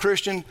know I'm a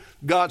Christian.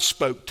 God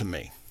spoke to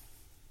me.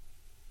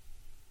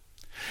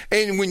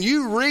 And when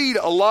you read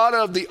a lot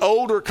of the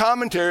older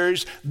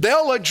commentaries,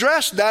 they'll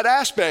address that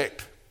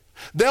aspect.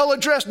 They'll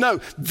address, no,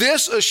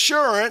 this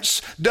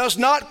assurance does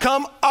not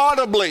come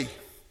audibly.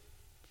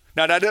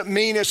 Now, that doesn't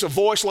mean it's a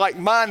voice like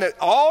mine that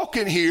all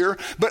can hear,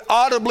 but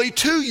audibly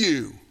to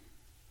you.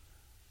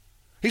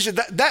 He said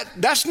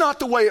that's not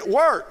the way it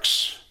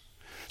works.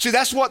 See,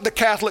 that's what the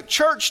Catholic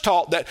Church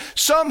taught, that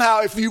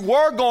somehow if you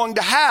were going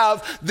to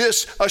have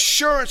this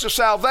assurance of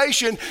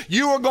salvation,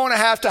 you were going to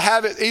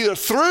have it either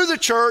through the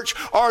church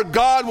or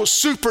God was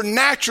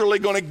supernaturally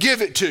going to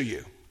give it to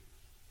you.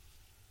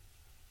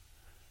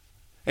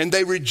 And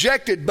they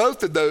rejected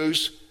both of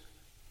those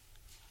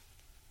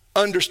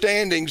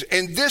understandings,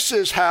 and this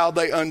is how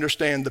they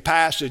understand the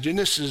passage, and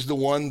this is the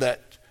one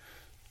that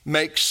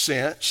makes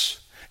sense.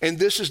 And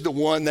this is the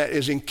one that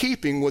is in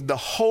keeping with the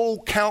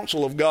whole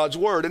counsel of God's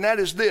word. And that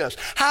is this.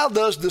 How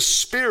does the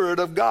Spirit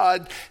of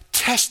God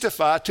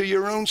testify to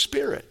your own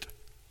spirit?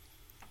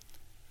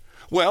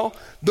 Well,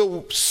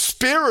 the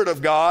Spirit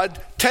of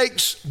God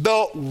takes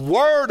the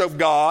Word of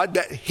God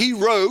that He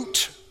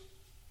wrote,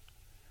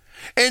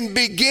 and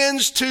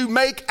begins to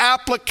make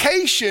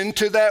application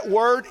to that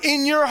word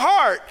in your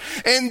heart.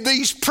 And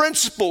these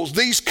principles,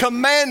 these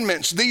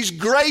commandments, these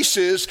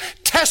graces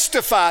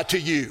testify to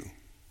you.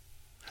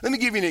 Let me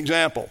give you an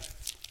example.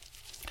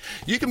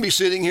 You can be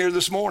sitting here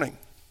this morning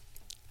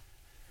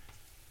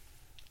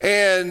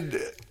and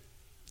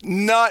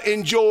not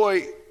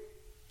enjoy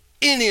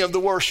any of the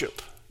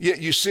worship, yet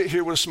you sit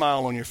here with a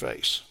smile on your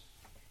face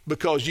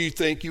because you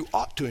think you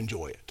ought to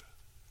enjoy it.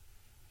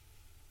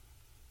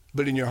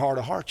 But in your heart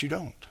of hearts, you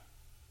don't.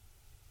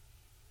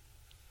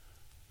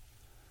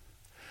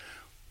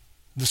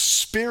 The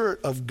Spirit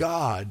of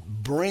God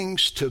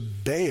brings to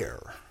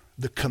bear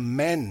the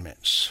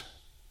commandments.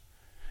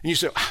 And you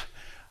say,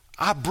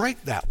 I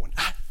break that one.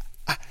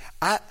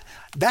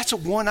 That's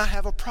one I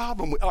have a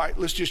problem with. All right,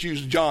 let's just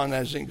use John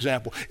as an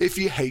example. If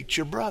you hate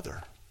your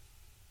brother.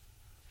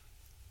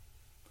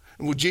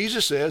 Well,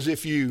 Jesus says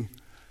if you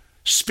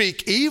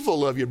speak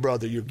evil of your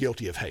brother, you're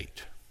guilty of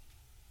hate.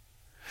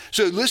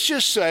 So let's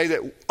just say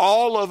that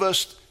all of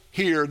us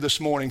here this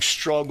morning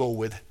struggle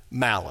with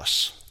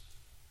malice.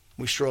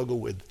 We struggle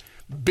with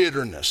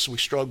bitterness. We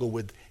struggle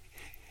with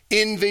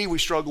envy. We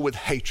struggle with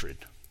hatred.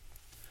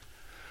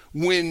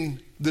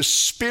 When the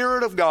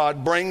Spirit of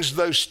God brings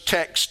those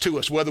texts to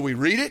us, whether we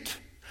read it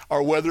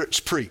or whether it's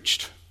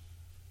preached,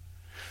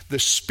 the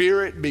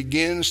Spirit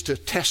begins to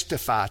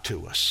testify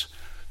to us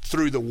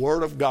through the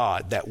Word of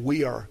God that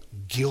we are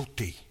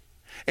guilty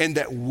and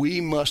that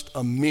we must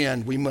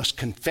amend, we must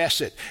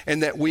confess it,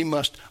 and that we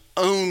must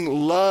own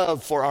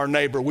love for our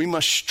neighbor. We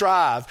must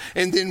strive.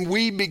 And then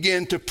we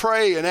begin to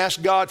pray and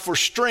ask God for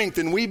strength,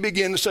 and we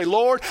begin to say,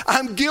 Lord,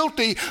 I'm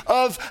guilty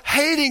of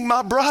hating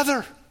my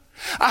brother.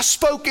 I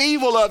spoke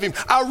evil of him.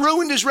 I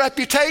ruined his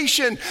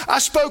reputation. I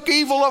spoke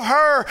evil of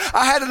her.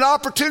 I had an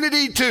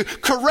opportunity to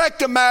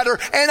correct a matter,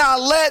 and I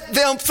let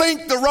them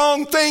think the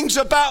wrong things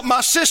about my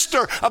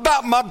sister,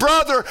 about my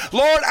brother.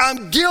 Lord,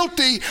 I'm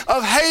guilty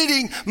of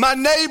hating my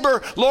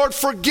neighbor. Lord,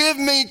 forgive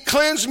me,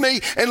 cleanse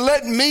me, and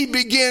let me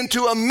begin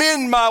to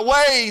amend my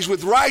ways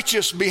with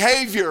righteous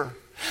behavior.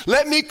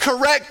 Let me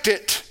correct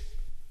it.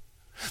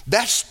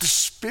 That's the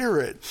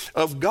Spirit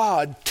of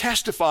God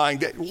testifying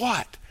that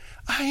what?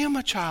 I am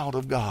a child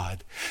of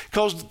God.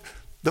 Because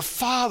the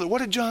Father, what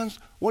did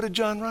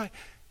John write?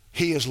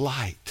 He is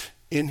light.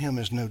 In him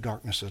is no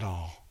darkness at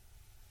all.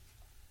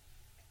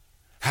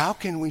 How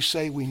can we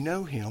say we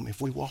know him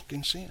if we walk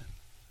in sin?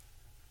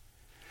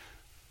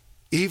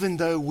 Even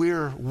though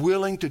we're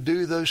willing to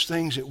do those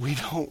things that we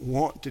don't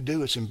want to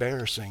do, it's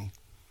embarrassing.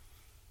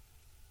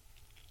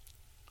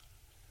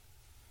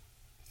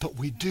 But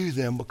we do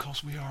them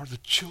because we are the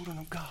children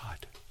of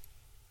God.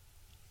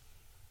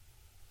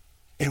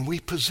 And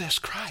we possess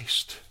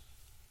Christ.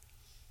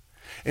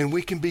 And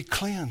we can be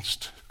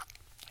cleansed.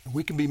 And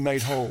we can be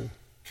made whole.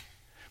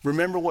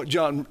 Remember what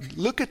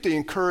look at the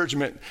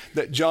encouragement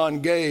that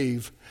John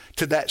gave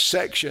to that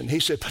section.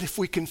 He said, but if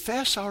we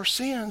confess our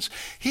sins,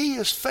 he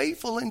is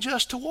faithful and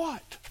just to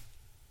what?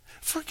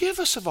 Forgive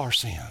us of our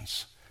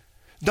sins.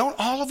 Don't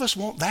all of us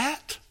want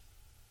that?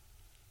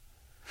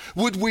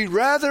 Would we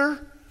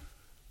rather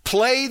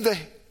play the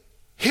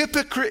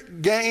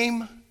hypocrite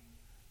game,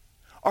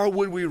 or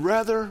would we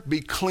rather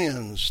be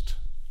cleansed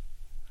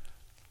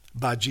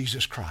by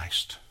Jesus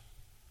Christ?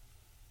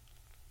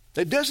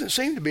 It doesn't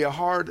seem to be a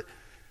hard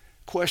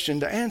question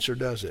to answer,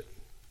 does it?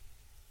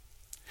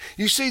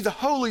 You see, the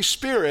Holy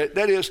Spirit,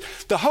 that is,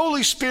 the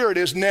Holy Spirit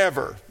is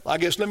never, I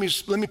guess let me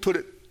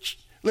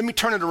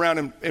turn it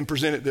around and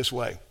present it this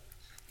way.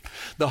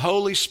 The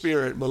Holy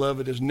Spirit,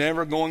 beloved, is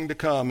never going to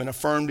come and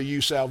affirm to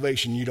you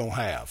salvation you don't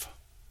have.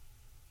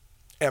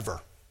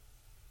 Ever.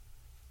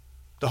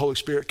 The Holy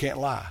Spirit can't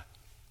lie.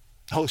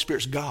 The Holy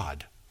Spirit's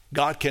God.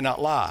 God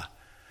cannot lie.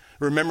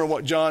 Remember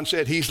what John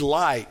said? He's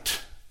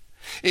light.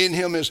 In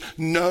him is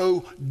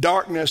no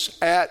darkness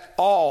at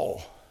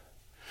all.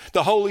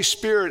 The Holy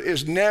Spirit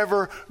is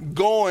never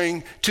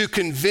going to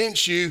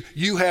convince you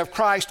you have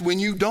Christ when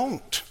you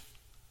don't.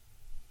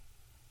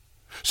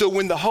 So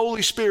when the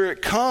Holy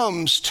Spirit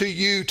comes to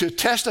you to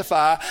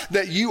testify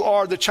that you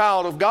are the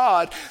child of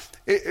God,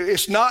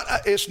 it's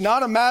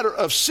not a matter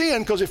of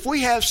sin, because if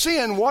we have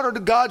sin, what are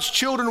God's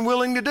children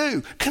willing to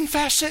do?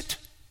 Confess it.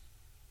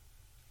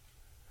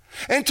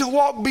 And to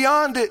walk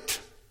beyond it.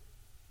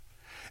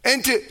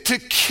 And to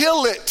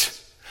kill it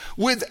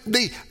with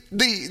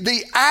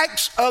the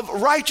acts of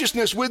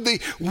righteousness, with the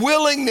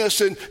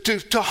willingness and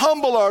to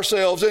humble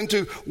ourselves and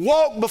to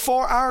walk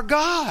before our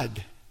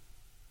God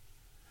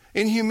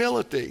in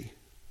humility.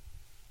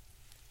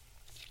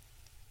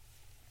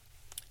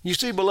 You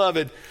see,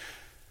 beloved,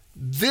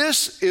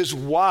 this is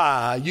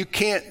why you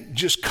can't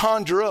just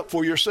conjure up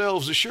for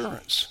yourselves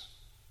assurance.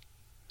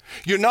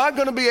 You're not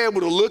going to be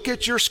able to look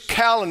at your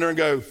calendar and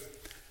go,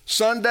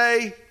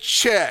 Sunday,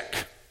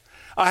 check.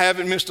 I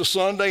haven't missed a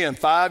Sunday in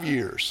 5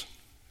 years.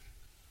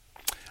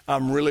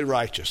 I'm really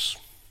righteous.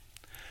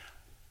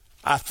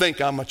 I think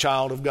I'm a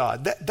child of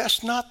God.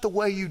 That's not the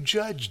way you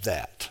judge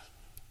that.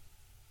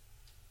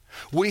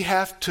 We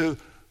have to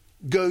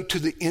go to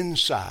the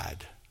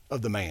inside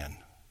of the man.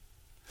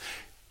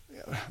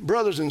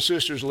 brothers and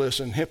sisters,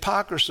 listen,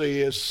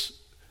 hypocrisy is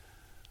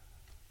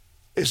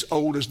as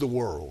old as the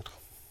world.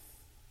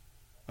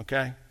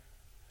 Okay?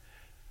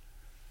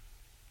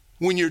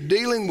 When you're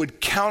dealing with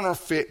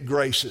counterfeit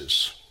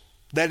graces,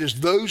 that is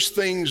those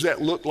things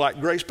that look like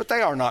grace, but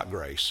they are not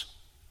grace.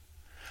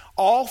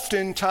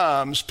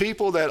 Oftentimes,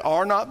 people that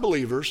are not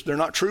believers, they're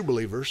not true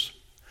believers,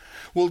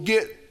 will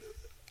get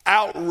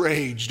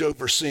outraged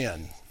over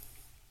sin.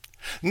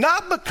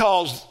 Not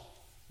because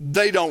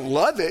they don't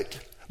love it,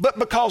 but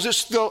because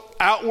it's the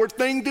outward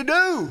thing to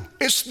do.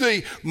 It's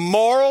the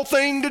moral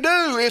thing to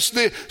do. It's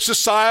the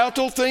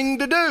societal thing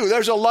to do.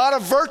 There's a lot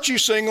of virtue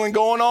signaling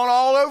going on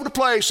all over the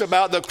place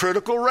about the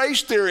critical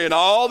race theory and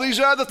all these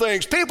other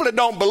things. People that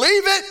don't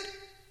believe it,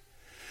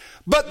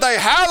 but they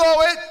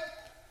hallow it.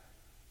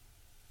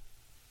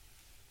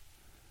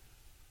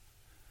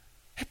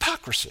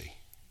 Hypocrisy.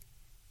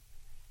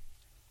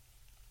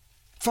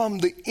 From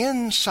the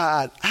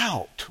inside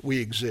out, we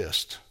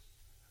exist.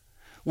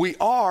 We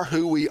are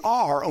who we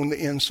are on the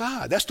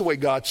inside. That's the way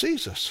God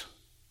sees us.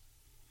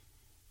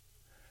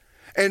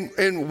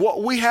 And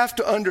what we have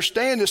to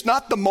understand is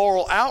not the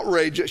moral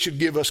outrage that should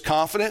give us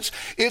confidence.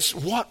 It's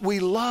what we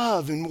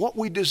love and what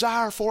we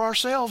desire for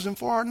ourselves and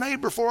for our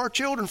neighbor, for our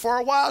children, for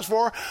our wives,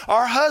 for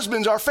our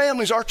husbands, our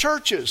families, our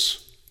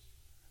churches.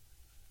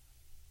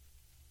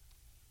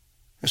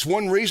 It's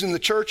one reason the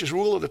church is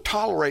willing to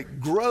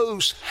tolerate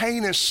gross,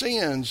 heinous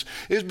sins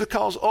is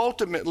because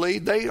ultimately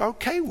they are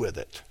okay with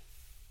it.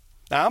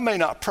 Now, I may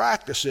not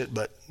practice it,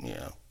 but,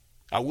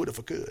 I would if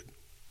I could.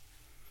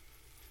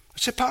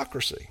 It's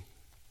hypocrisy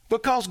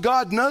because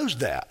God knows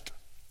that.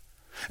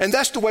 And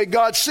that's the way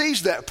God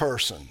sees that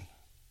person.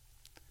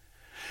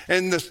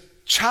 And the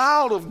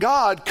child of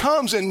God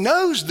comes and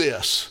knows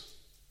this.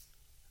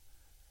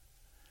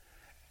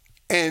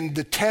 And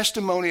the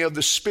testimony of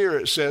the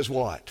Spirit says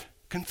what?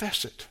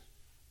 Confess it.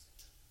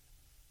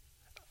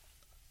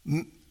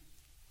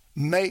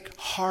 Make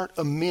heart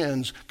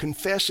amends.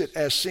 Confess it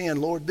as sin.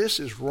 Lord, this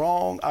is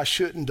wrong. I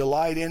shouldn't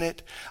delight in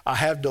it. I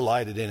have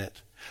delighted in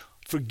it.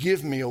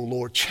 Forgive me, O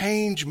Lord.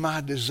 Change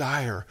my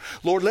desire.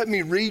 Lord, let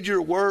me read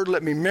your word.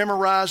 Let me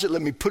memorize it.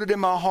 Let me put it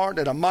in my heart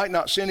that I might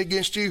not sin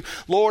against you.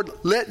 Lord,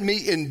 let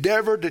me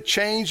endeavor to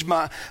change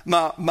my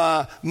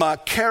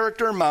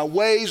character, my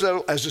ways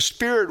as the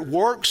Spirit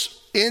works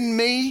in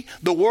me,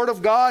 the word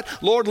of God.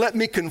 Lord, let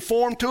me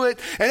conform to it.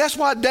 And that's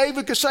why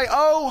David could say,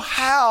 oh,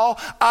 how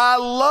I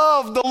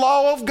love the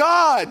law of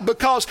God,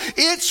 because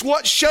it's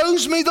what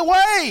shows me the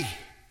way.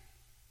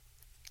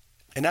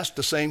 And that's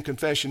the same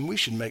confession we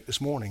should make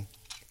this morning.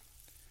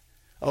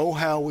 Oh,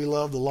 how we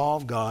love the law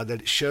of God,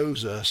 that it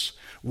shows us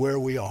where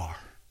we are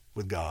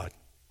with God.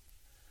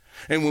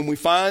 And when we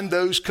find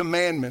those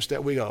commandments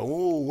that we go,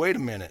 oh, wait a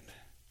minute.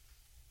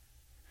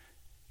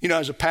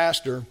 As a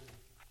pastor,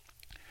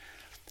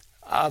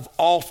 I've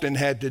often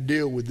had to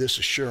deal with this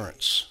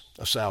assurance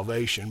of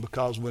salvation,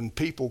 because when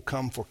people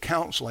come for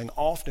counseling,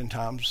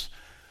 oftentimes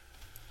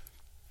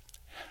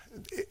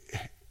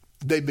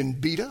they've been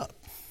beat up.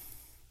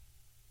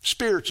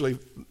 Spiritually,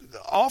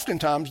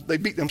 oftentimes they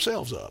beat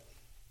themselves up.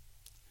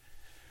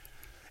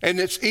 And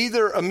it's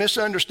either a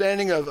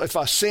misunderstanding of, if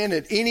I sin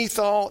at any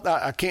thought,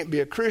 I can't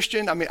be a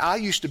Christian. I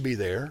used to be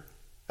there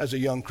as a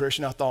young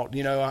Christian. I thought,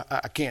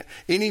 I can't.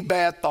 Any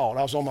bad thought,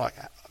 I was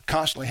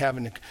constantly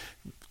having to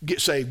get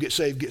saved, get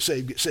saved, get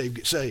saved, get saved,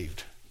 get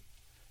saved.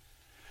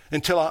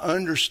 Until I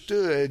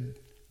understood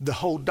the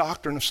whole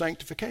doctrine of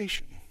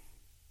sanctification.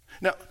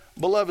 Now,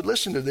 beloved,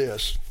 listen to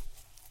this.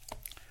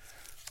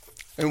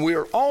 And we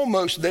are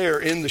almost there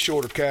in the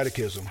shorter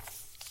catechism.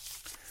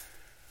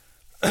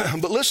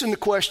 But listen to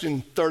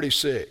question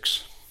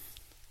 36.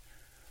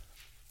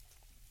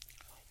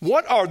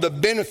 What are the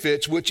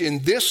benefits which in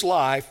this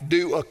life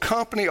do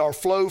accompany or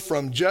flow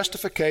from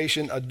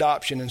justification,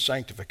 adoption, and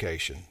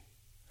sanctification?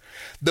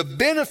 The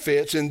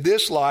benefits in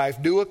this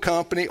life do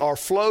accompany or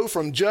flow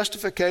from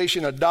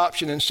justification,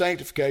 adoption, and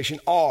sanctification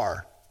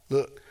are,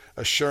 look,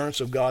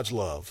 assurance of God's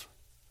love,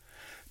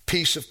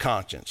 peace of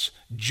conscience,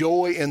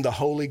 joy in the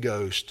Holy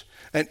Ghost,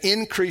 an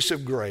increase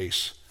of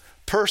grace,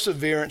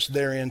 perseverance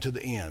therein to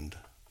the end.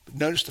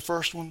 Notice the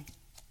first one,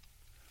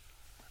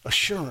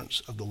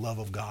 assurance of the love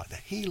of God, that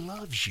He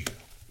loves you.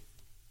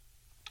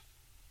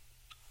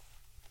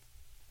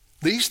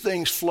 These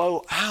things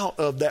flow out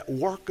of that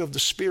work of the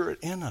Spirit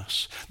in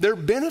us. They're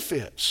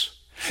benefits.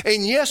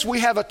 And yes, we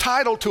have a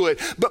title to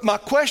it. But my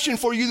question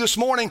for you this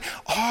morning,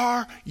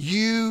 are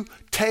you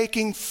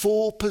taking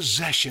full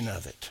possession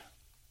of it?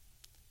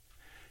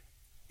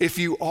 If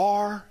you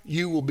are,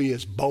 you will be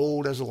as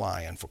bold as a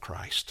lion for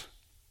Christ.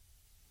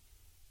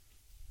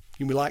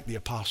 You'll be like the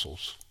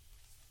apostles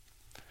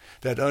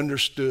that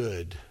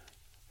understood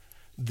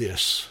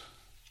this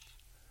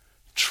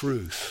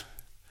truth.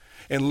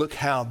 And look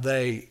how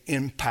they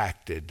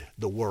impacted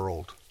the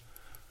world.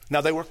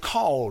 Now, they were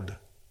called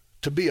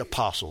to be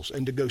apostles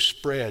and to go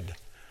spread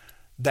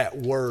that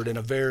word in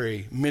a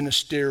very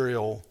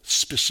ministerial,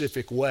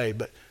 specific way.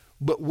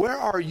 But where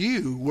are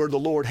you where the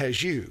Lord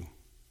has you?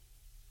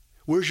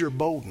 Where's your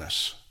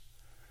boldness?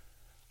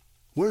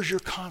 Where's your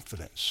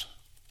confidence?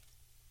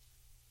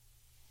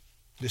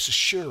 this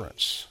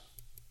assurance,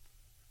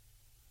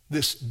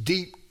 this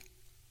deep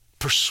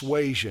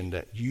persuasion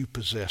that you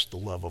possess the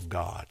love of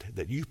God,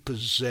 that you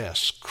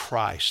possess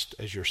Christ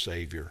as your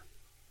Savior.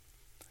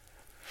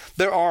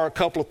 There are a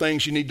couple of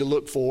things you need to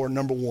look for.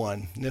 Number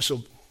one, and this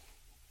will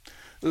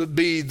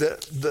be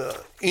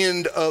the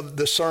end of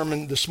the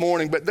sermon this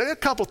morning, but there are a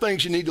couple of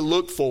things you need to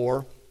look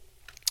for,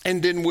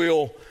 and then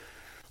we'll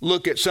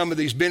look at some of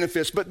these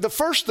benefits. But the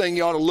first thing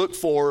you ought to look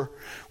for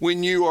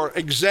when you are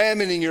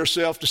examining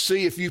yourself to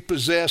see if you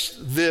possess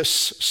this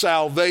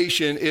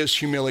salvation is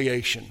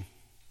humiliation.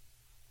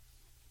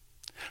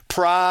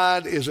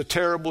 Pride is a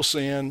terrible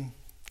sin.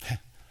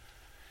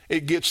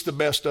 It gets the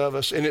best of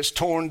us, and it's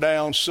torn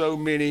down so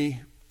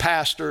many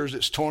pastors.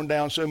 It's torn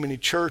down so many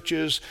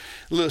churches.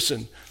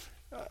 Listen,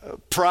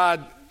 pride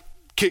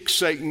kicks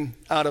Satan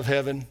out of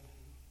heaven,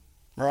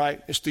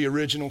 right? It's the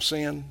original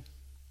sin.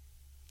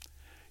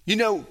 You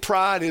know,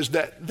 pride is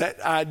that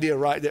idea,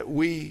 right, that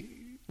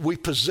we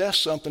possess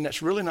something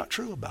that's really not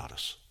true about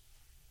us.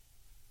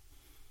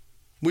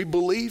 We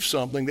believe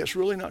something that's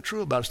really not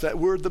true about us, that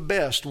we're the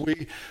best,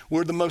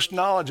 we're the most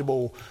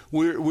knowledgeable,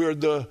 we're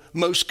the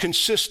most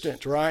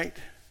consistent, right?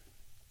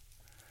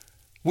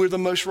 We're the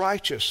most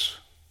righteous.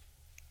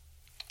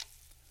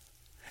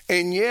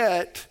 And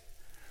yet,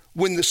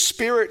 when the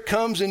Spirit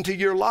comes into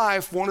your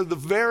life, one of the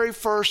very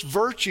first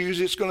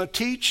virtues it's going to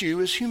teach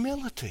you is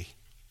humility.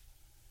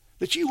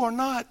 That you are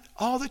not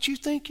all that you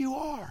think you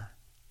are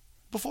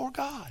before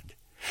God.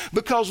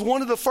 Because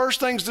one of the first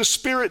things the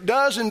Spirit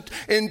does in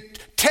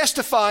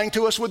testifying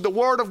to us with the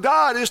Word of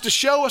God is to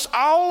show us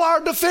all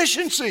our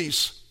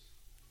deficiencies.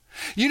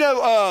 You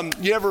know,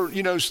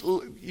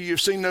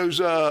 you've seen those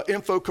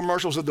info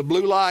commercials of the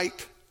blue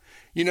light.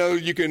 You know,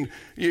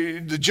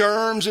 the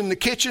germs in the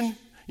kitchen.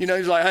 You know,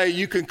 he's like, hey,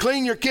 you can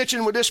clean your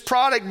kitchen with this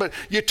product, but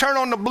you turn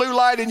on the blue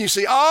light and you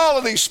see all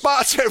of these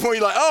spots everywhere.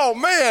 You're like, oh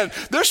man,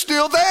 they're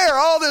still there.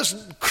 All this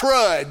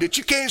crud that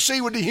you can't see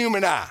with the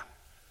human eye.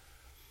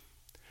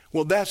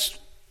 Well, that's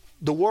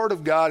the Word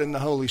of God and the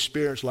Holy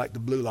Spirit's like the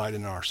blue light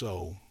in our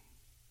soul.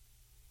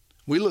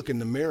 We look in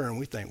the mirror and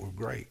we think we're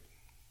great.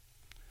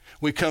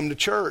 We come to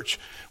church,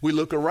 we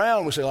look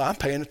around, we say, well, I'm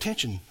paying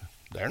attention.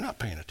 They're not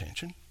paying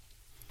attention.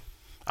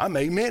 I'm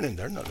amening.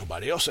 There's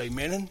nobody else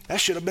amening.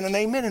 That should have been an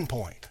amening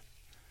point.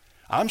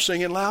 I'm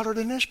singing louder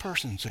than this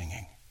person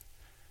singing.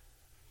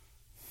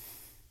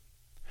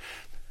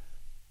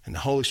 And the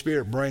Holy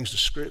Spirit brings the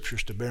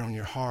Scriptures to bear on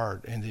your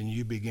heart, and then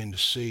you begin to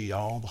see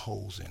all the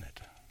holes in it.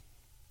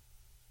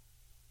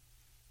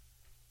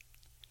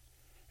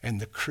 And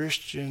the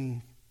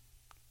Christian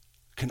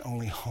can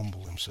only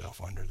humble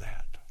himself under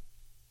that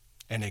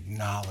and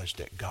acknowledge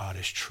that God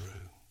is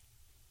true.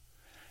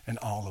 And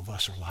all of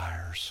us are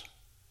liars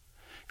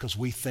because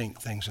we think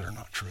things that are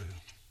not true.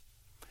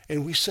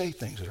 And we say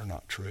things that are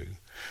not true.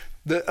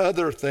 The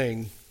other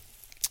thing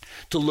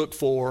to look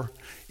for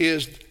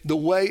is the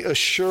way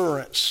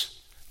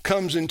assurance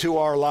comes into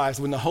our life.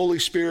 When the Holy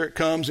Spirit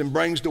comes and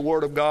brings the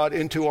Word of God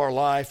into our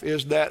life,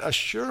 is that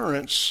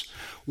assurance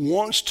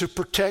wants to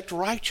protect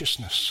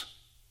righteousness.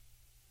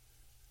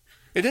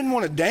 It didn't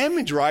want to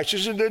damage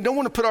righteousness. It don't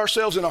want to put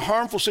ourselves in a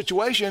harmful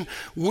situation.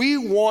 We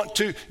want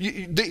to,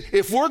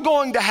 if we're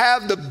going to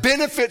have the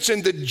benefits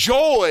and the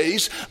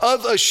joys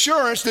of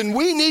assurance, then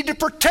we need to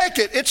protect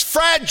it. It's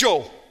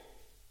fragile.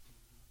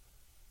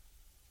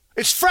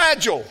 It's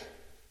fragile.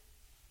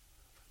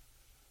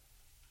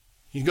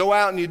 You go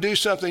out and you do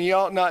something you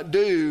ought not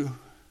do.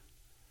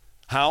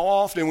 How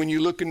often when you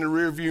look in the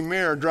rearview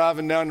mirror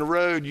driving down the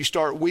road, you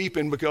start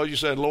weeping because you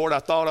said, Lord, I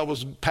thought I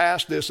was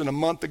past this, and a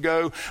month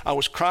ago I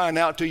was crying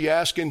out to you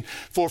asking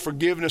for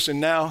forgiveness,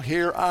 and now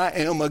here I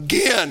am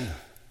again.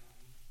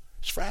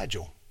 It's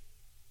fragile.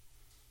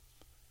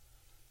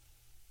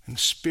 And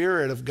the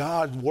Spirit of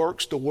God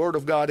works the Word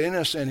of God in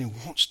us, and He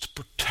wants to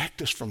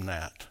protect us from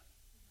that.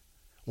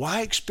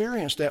 Why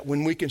experience that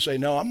when we can say,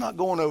 no, I'm not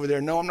going over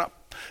there. No, I'm not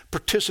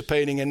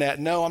participating in that.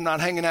 No, I'm not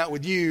hanging out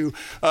with you.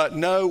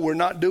 No, we're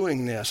not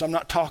doing this. I'm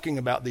not talking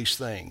about these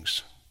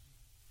things.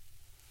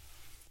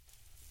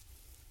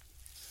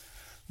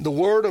 The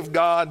Word of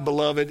God,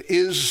 beloved,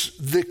 is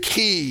the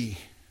key.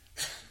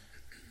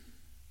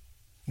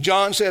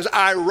 John says,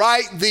 I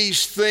write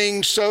these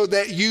things so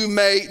that you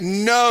may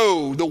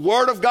know. The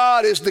Word of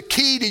God is the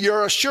key to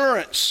your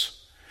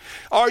assurance.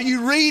 Are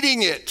you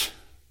reading it?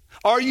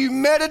 Are you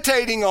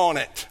meditating on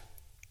it?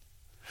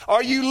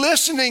 Are you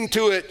listening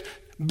to it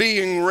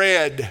being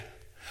read?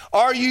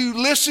 Are you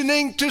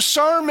listening to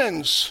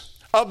sermons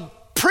of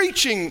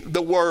preaching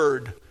the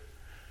Word?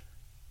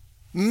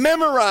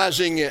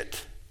 Memorizing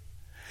it?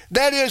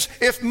 That is,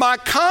 if my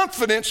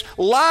confidence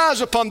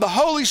lies upon the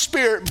Holy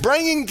Spirit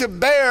bringing to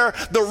bear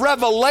the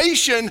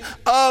revelation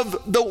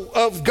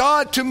of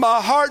God to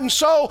my heart and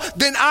soul,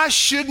 then I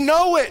should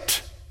know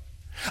it.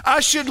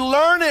 I should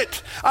learn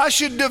it. I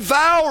should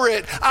devour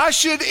it. I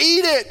should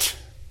eat it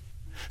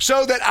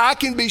so that I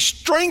can be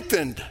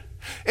strengthened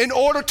in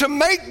order to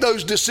make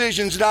those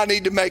decisions that I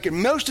need to make.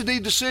 And most of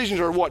these decisions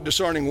are what?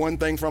 Discerning one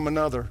thing from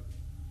another.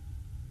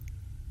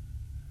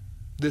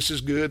 This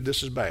is good,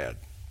 this is bad.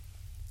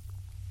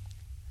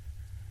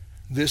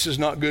 This is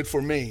not good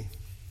for me.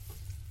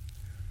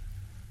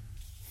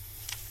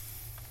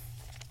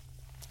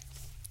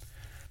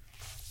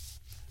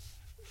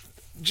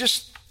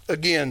 Just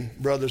again,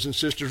 brothers and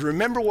sisters,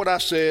 remember what I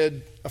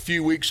said a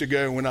few weeks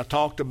ago when I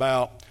talked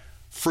about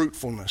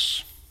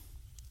fruitfulness.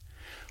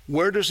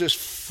 What does this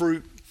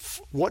fruit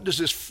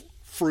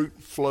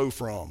flow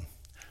from?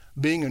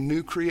 Being a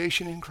new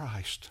creation in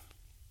Christ.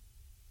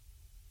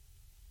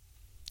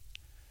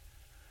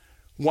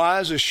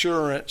 Wise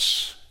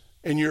assurance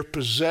and your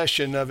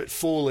possession of it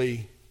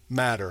fully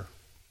matter.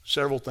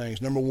 Several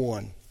things. Number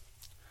one,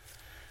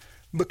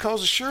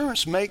 because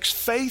assurance makes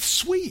faith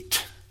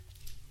sweet.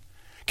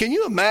 Can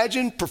you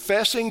imagine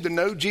professing to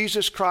know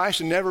Jesus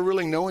Christ and never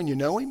really knowing you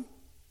know him?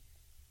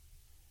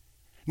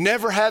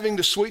 Never having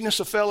the sweetness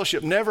of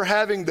fellowship, never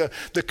having the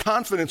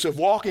confidence of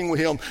walking with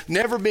him,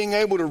 never being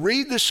able to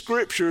read the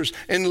scriptures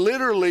and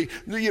literally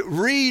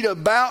read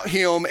about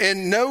him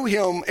and know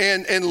him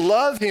and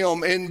love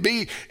him and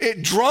be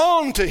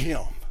drawn to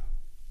him.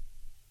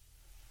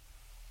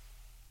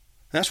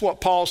 That's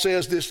what Paul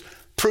says this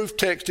proof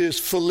text is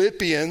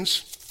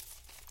Philippians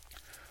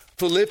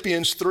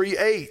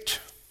 3:8.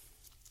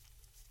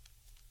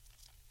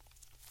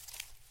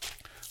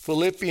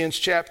 Philippians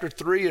chapter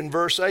 3 and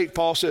verse 8,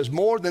 Paul says,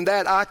 more than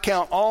that, I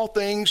count all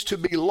things to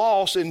be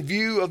lost in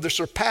view of the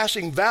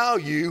surpassing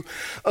value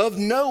of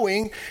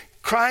knowing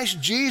Christ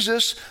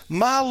Jesus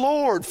my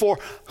Lord, for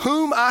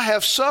whom I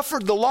have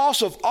suffered the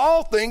loss of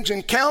all things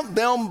and count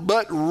them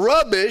but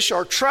rubbish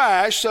or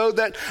trash so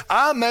that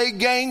I may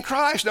gain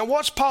Christ.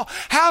 Now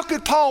how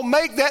could Paul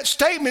make that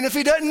statement if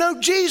he doesn't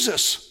know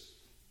Jesus?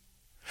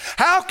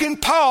 How can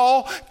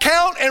Paul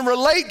count and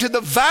relate to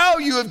the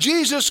value of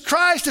Jesus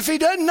Christ if he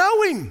doesn't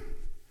know him?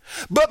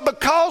 But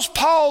because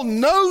Paul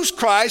knows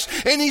Christ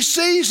and he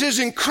sees his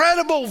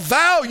incredible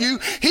value,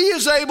 he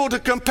is able to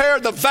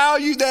compare the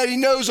value that he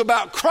knows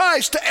about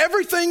Christ to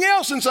everything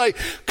else and say,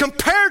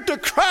 compared to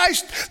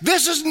Christ,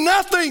 this is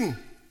nothing.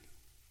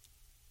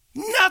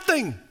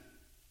 Nothing.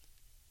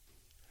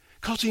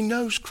 Because he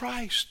knows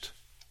Christ.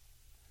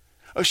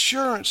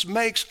 Assurance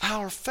makes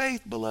our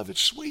faith, beloved,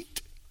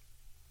 sweet.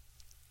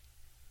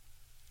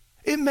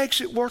 It makes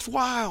it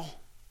worthwhile.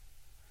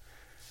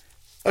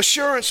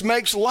 Assurance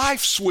makes life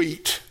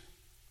sweet.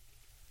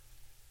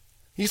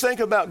 You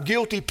think about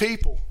guilty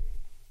people.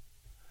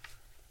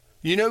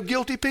 You know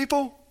guilty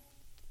people?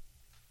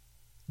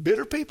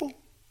 Bitter people?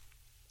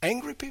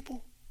 Angry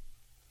people?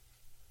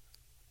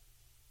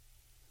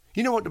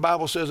 You know what the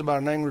Bible says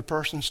about an angry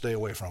person? Stay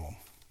away from them.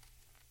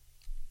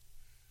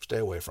 Stay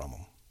away from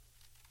them.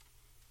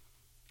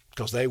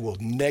 Because they will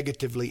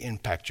negatively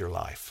impact your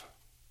life.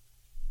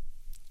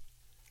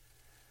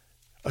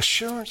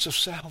 Assurance of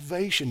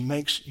salvation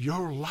makes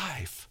your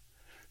life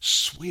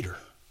sweeter.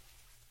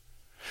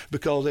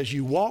 Because as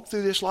you walk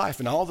through this life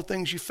and all the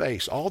things you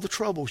face, all the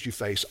troubles you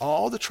face,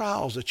 all the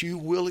trials that you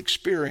will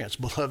experience,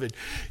 beloved,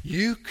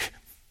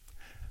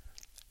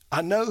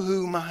 I know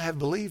whom I have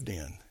believed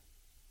in.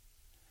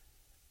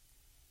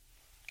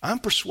 I'm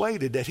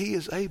persuaded that he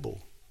is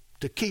able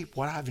to keep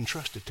what I've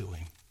entrusted to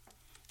him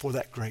for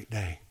that great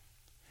day.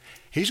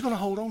 He's going to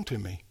hold on to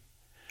me.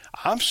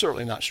 I'm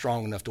certainly not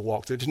strong enough to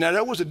walk through this. Now,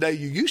 there was a day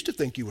you used to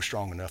think you were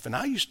strong enough, and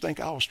I used to think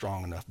I was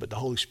strong enough, but the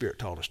Holy Spirit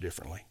taught us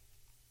differently.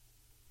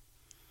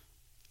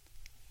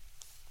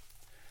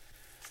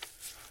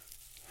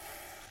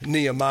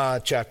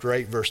 Nehemiah chapter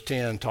 8, verse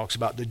 10 talks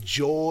about the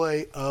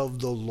joy of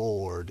the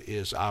Lord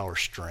is our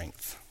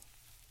strength.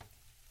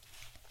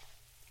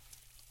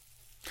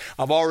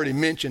 I've already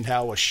mentioned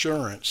how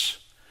assurance,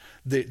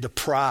 the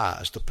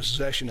prize, the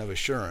possession of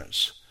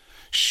assurance,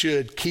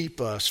 should keep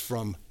us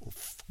from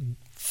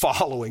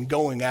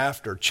going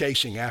after,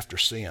 chasing after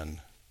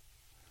sin.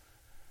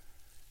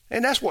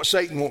 And that's what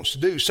Satan wants to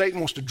do. Satan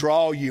wants to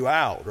draw you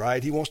out,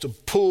 right? He wants to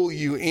pull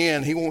you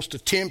in. He wants to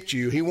tempt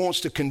you. He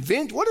wants to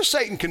convince. What does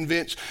Satan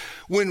convince?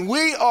 When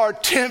we are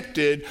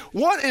tempted,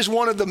 what is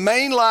one of the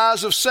main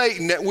lies of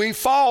Satan that we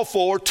fall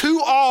for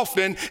too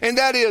often? And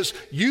that is,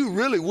 you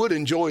really would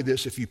enjoy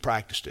this if you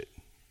practiced it.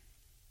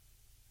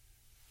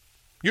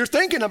 You're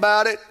thinking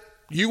about it.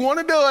 You want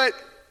to do it.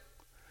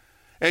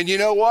 And you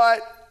know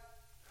what?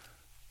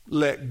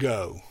 Let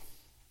go.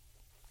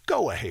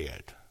 Go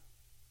ahead.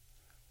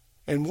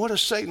 And what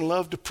does Satan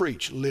love to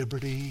preach?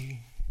 Liberty.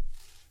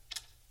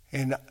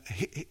 And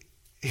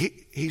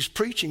he's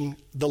preaching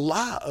the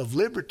lie of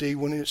liberty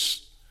when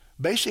it's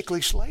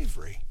basically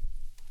slavery.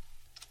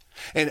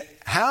 And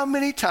how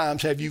many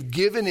times have you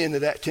given into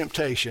that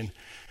temptation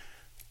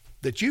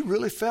that you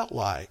really felt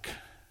like,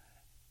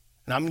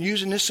 and I'm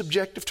using this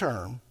subjective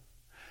term,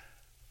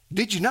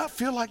 did you not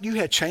feel like you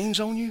had chains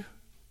on you?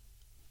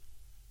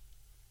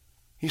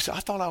 He said, I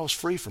thought I was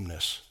free from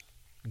this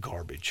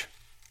garbage.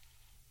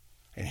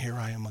 And here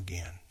I am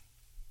again.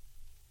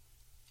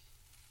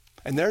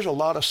 And there's a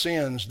lot of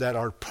sins that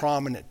are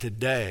prominent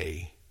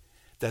today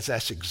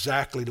that's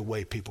exactly the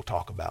way people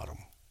talk about them.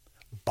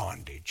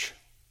 Bondage.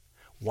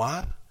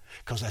 Why?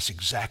 Because that's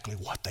exactly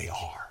what they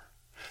are.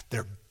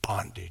 They're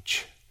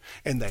bondage.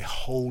 and they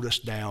hold us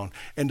down,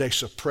 and they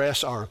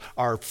suppress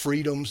our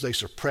freedoms, they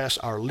suppress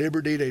our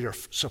liberty, they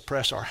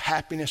suppress our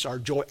happiness, our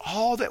joy,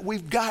 all that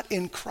we've got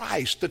in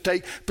Christ to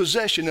take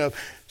possession of.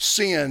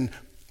 Sin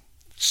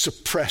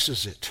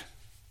suppresses it.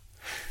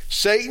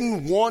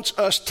 Satan wants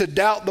us to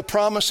doubt the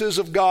promises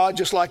of God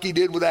just like he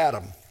did with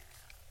Adam.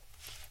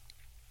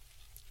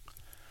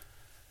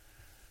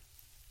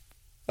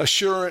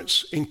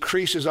 Assurance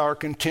increases our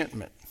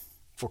contentment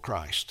for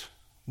Christ,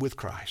 with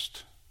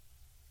Christ.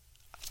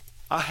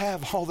 I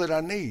have all that I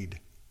need.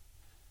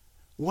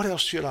 What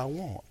else should I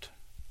want?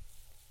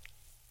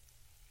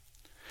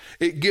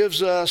 It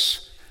gives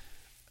us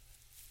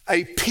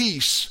a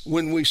peace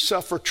when we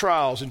suffer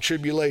trials and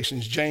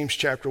tribulations, James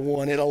chapter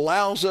 1. It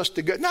allows us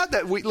to go, not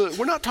that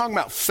we're not talking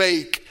about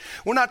fake.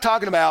 We're not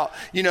talking about,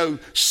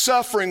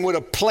 suffering with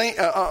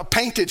a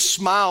painted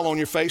smile on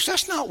your face.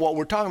 That's not what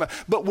we're talking about.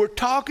 But we're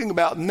talking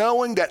about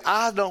knowing that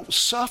I don't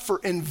suffer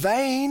in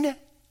vain.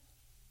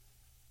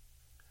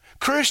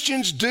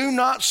 Christians do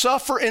not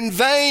suffer in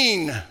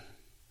vain.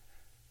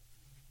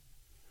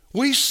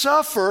 We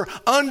suffer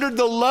under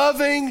the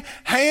loving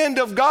hand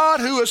of God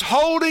who is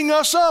holding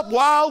us up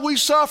while we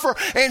suffer,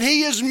 and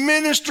he is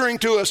ministering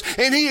to us,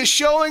 and he is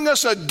showing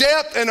us a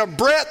depth and a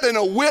breadth and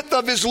a width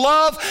of his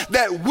love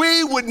that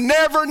we would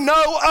never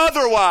know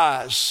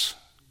otherwise.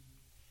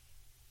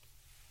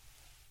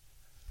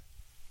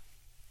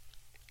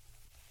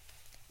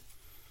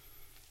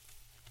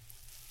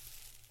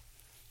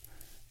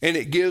 And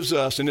it gives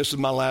us, and this is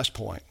my last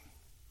point,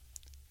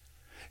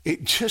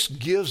 it just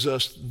gives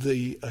us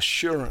the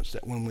assurance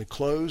that when we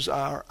close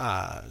our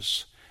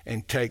eyes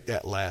and take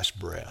that last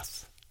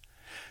breath,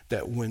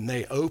 that when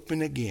they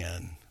open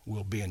again,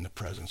 we'll be in the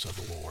presence of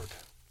the Lord,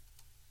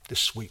 the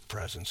sweet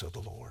presence of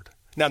the Lord.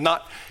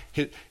 Now,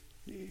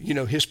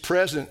 his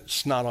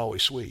presence not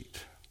always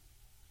sweet,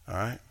 all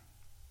right?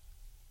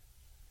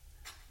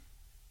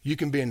 You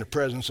can be in the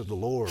presence of the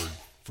Lord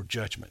for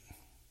judgment.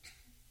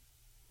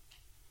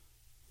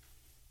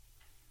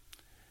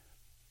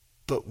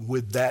 But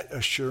with that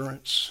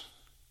assurance,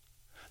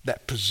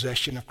 that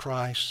possession of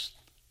Christ,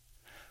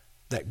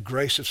 that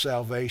grace of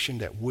salvation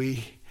that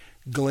we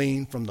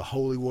glean from the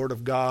holy word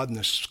of God and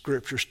the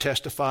scriptures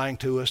testifying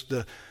to us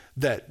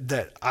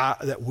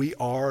that we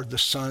are the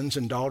sons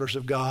and daughters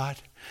of God,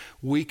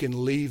 we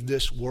can leave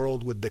this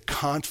world with the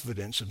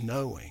confidence of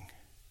knowing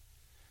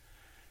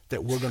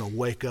that we're going to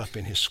wake up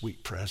in his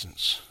sweet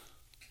presence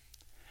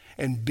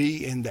and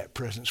be in that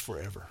presence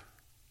forever.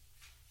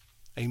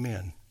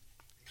 Amen.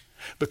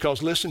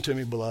 Because listen to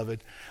me,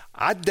 beloved,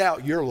 I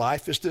doubt your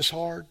life is this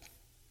hard.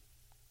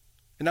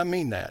 And I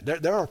mean that.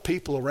 There are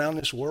people around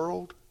this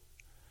world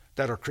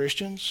that are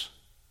Christians,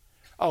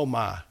 oh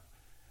my,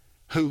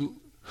 who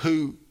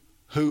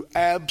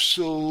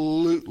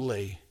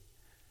absolutely,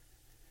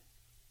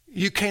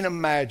 you can't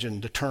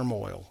imagine the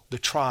turmoil, the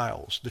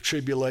trials, the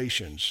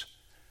tribulations,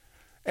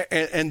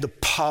 and the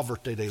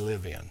poverty they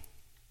live in.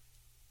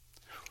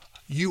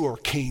 You are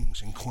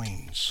kings and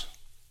queens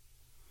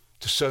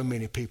to so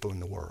many people in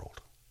the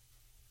world.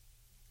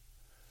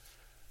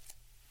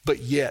 But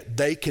yet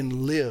they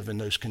can live in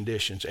those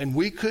conditions. And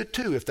we could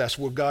too if that's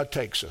where God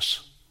takes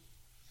us,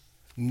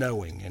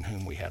 knowing in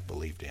whom we have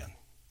believed in,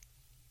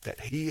 that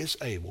he is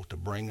able to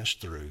bring us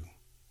through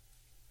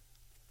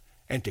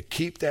and to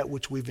keep that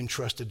which we've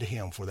entrusted to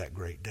him for that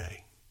great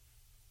day.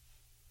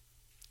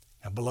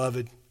 Now,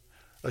 beloved,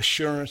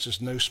 assurance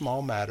is no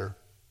small matter.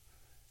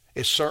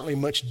 It's certainly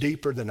much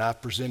deeper than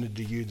I've presented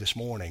to you this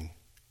morning.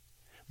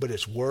 But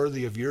it's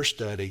worthy of your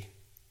study.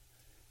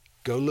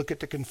 Go look at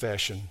the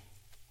confession.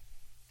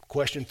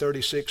 Question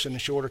 36 in the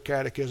shorter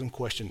catechism,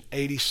 question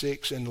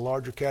 86 in the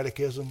larger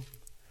catechism.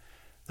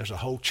 There's a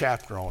whole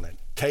chapter on it.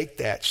 Take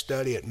that,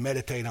 study it,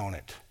 meditate on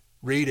it.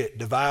 Read it,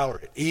 devour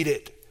it, eat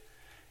it,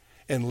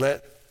 and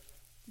let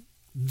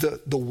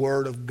the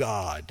word of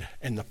God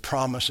and the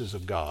promises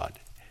of God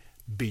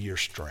be your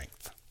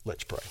strength.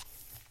 Let's pray.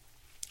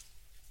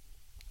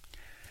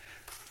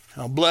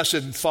 Now,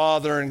 blessed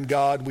Father and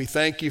God, we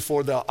thank you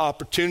for the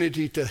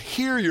opportunity to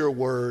hear your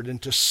word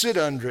and to sit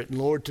under it, and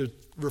Lord, to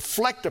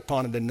reflect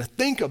upon it and to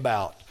think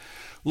about,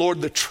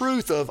 Lord, the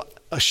truth of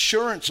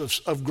assurance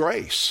of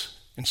grace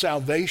and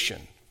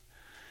salvation.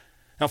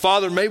 Now,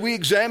 Father, may we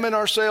examine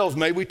ourselves.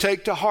 May we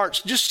take to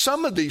heart just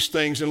some of these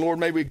things. And Lord,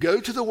 may we go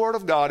to the Word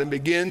of God and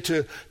begin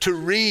to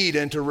read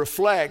and to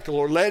reflect.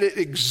 Lord, let it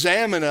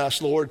examine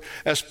us, Lord,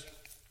 as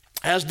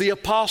the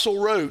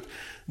apostle wrote,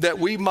 that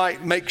we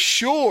might make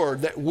sure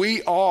that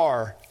we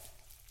are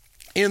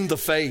in the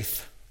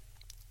faith.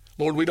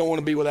 Lord, we don't want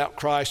to be without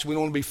Christ. We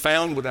don't want to be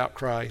found without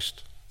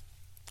Christ.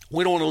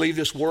 We don't want to leave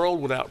this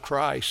world without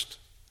Christ.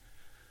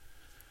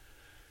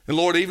 And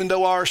Lord, even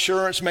though our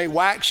assurance may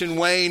wax and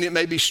wane, it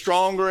may be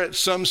stronger at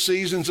some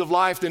seasons of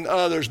life than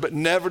others, but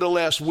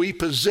nevertheless, we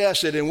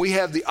possess it, and we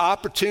have the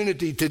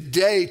opportunity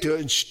today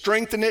to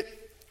strengthen it.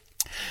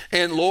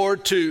 And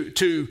Lord,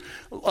 to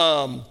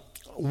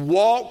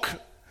walk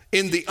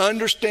in the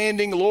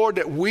understanding, Lord,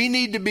 that we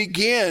need to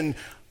begin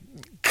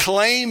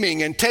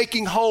claiming and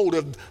taking hold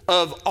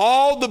of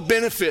all the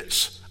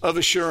benefits of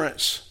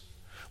assurance.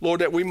 Lord,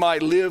 that we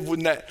might live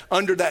with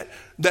under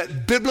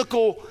that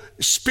biblical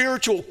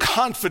spiritual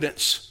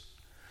confidence,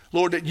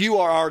 Lord, that you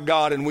are our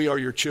God and we are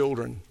your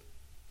children.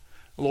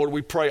 Lord,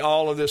 we pray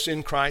all of this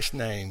in Christ's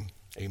name.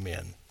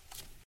 Amen.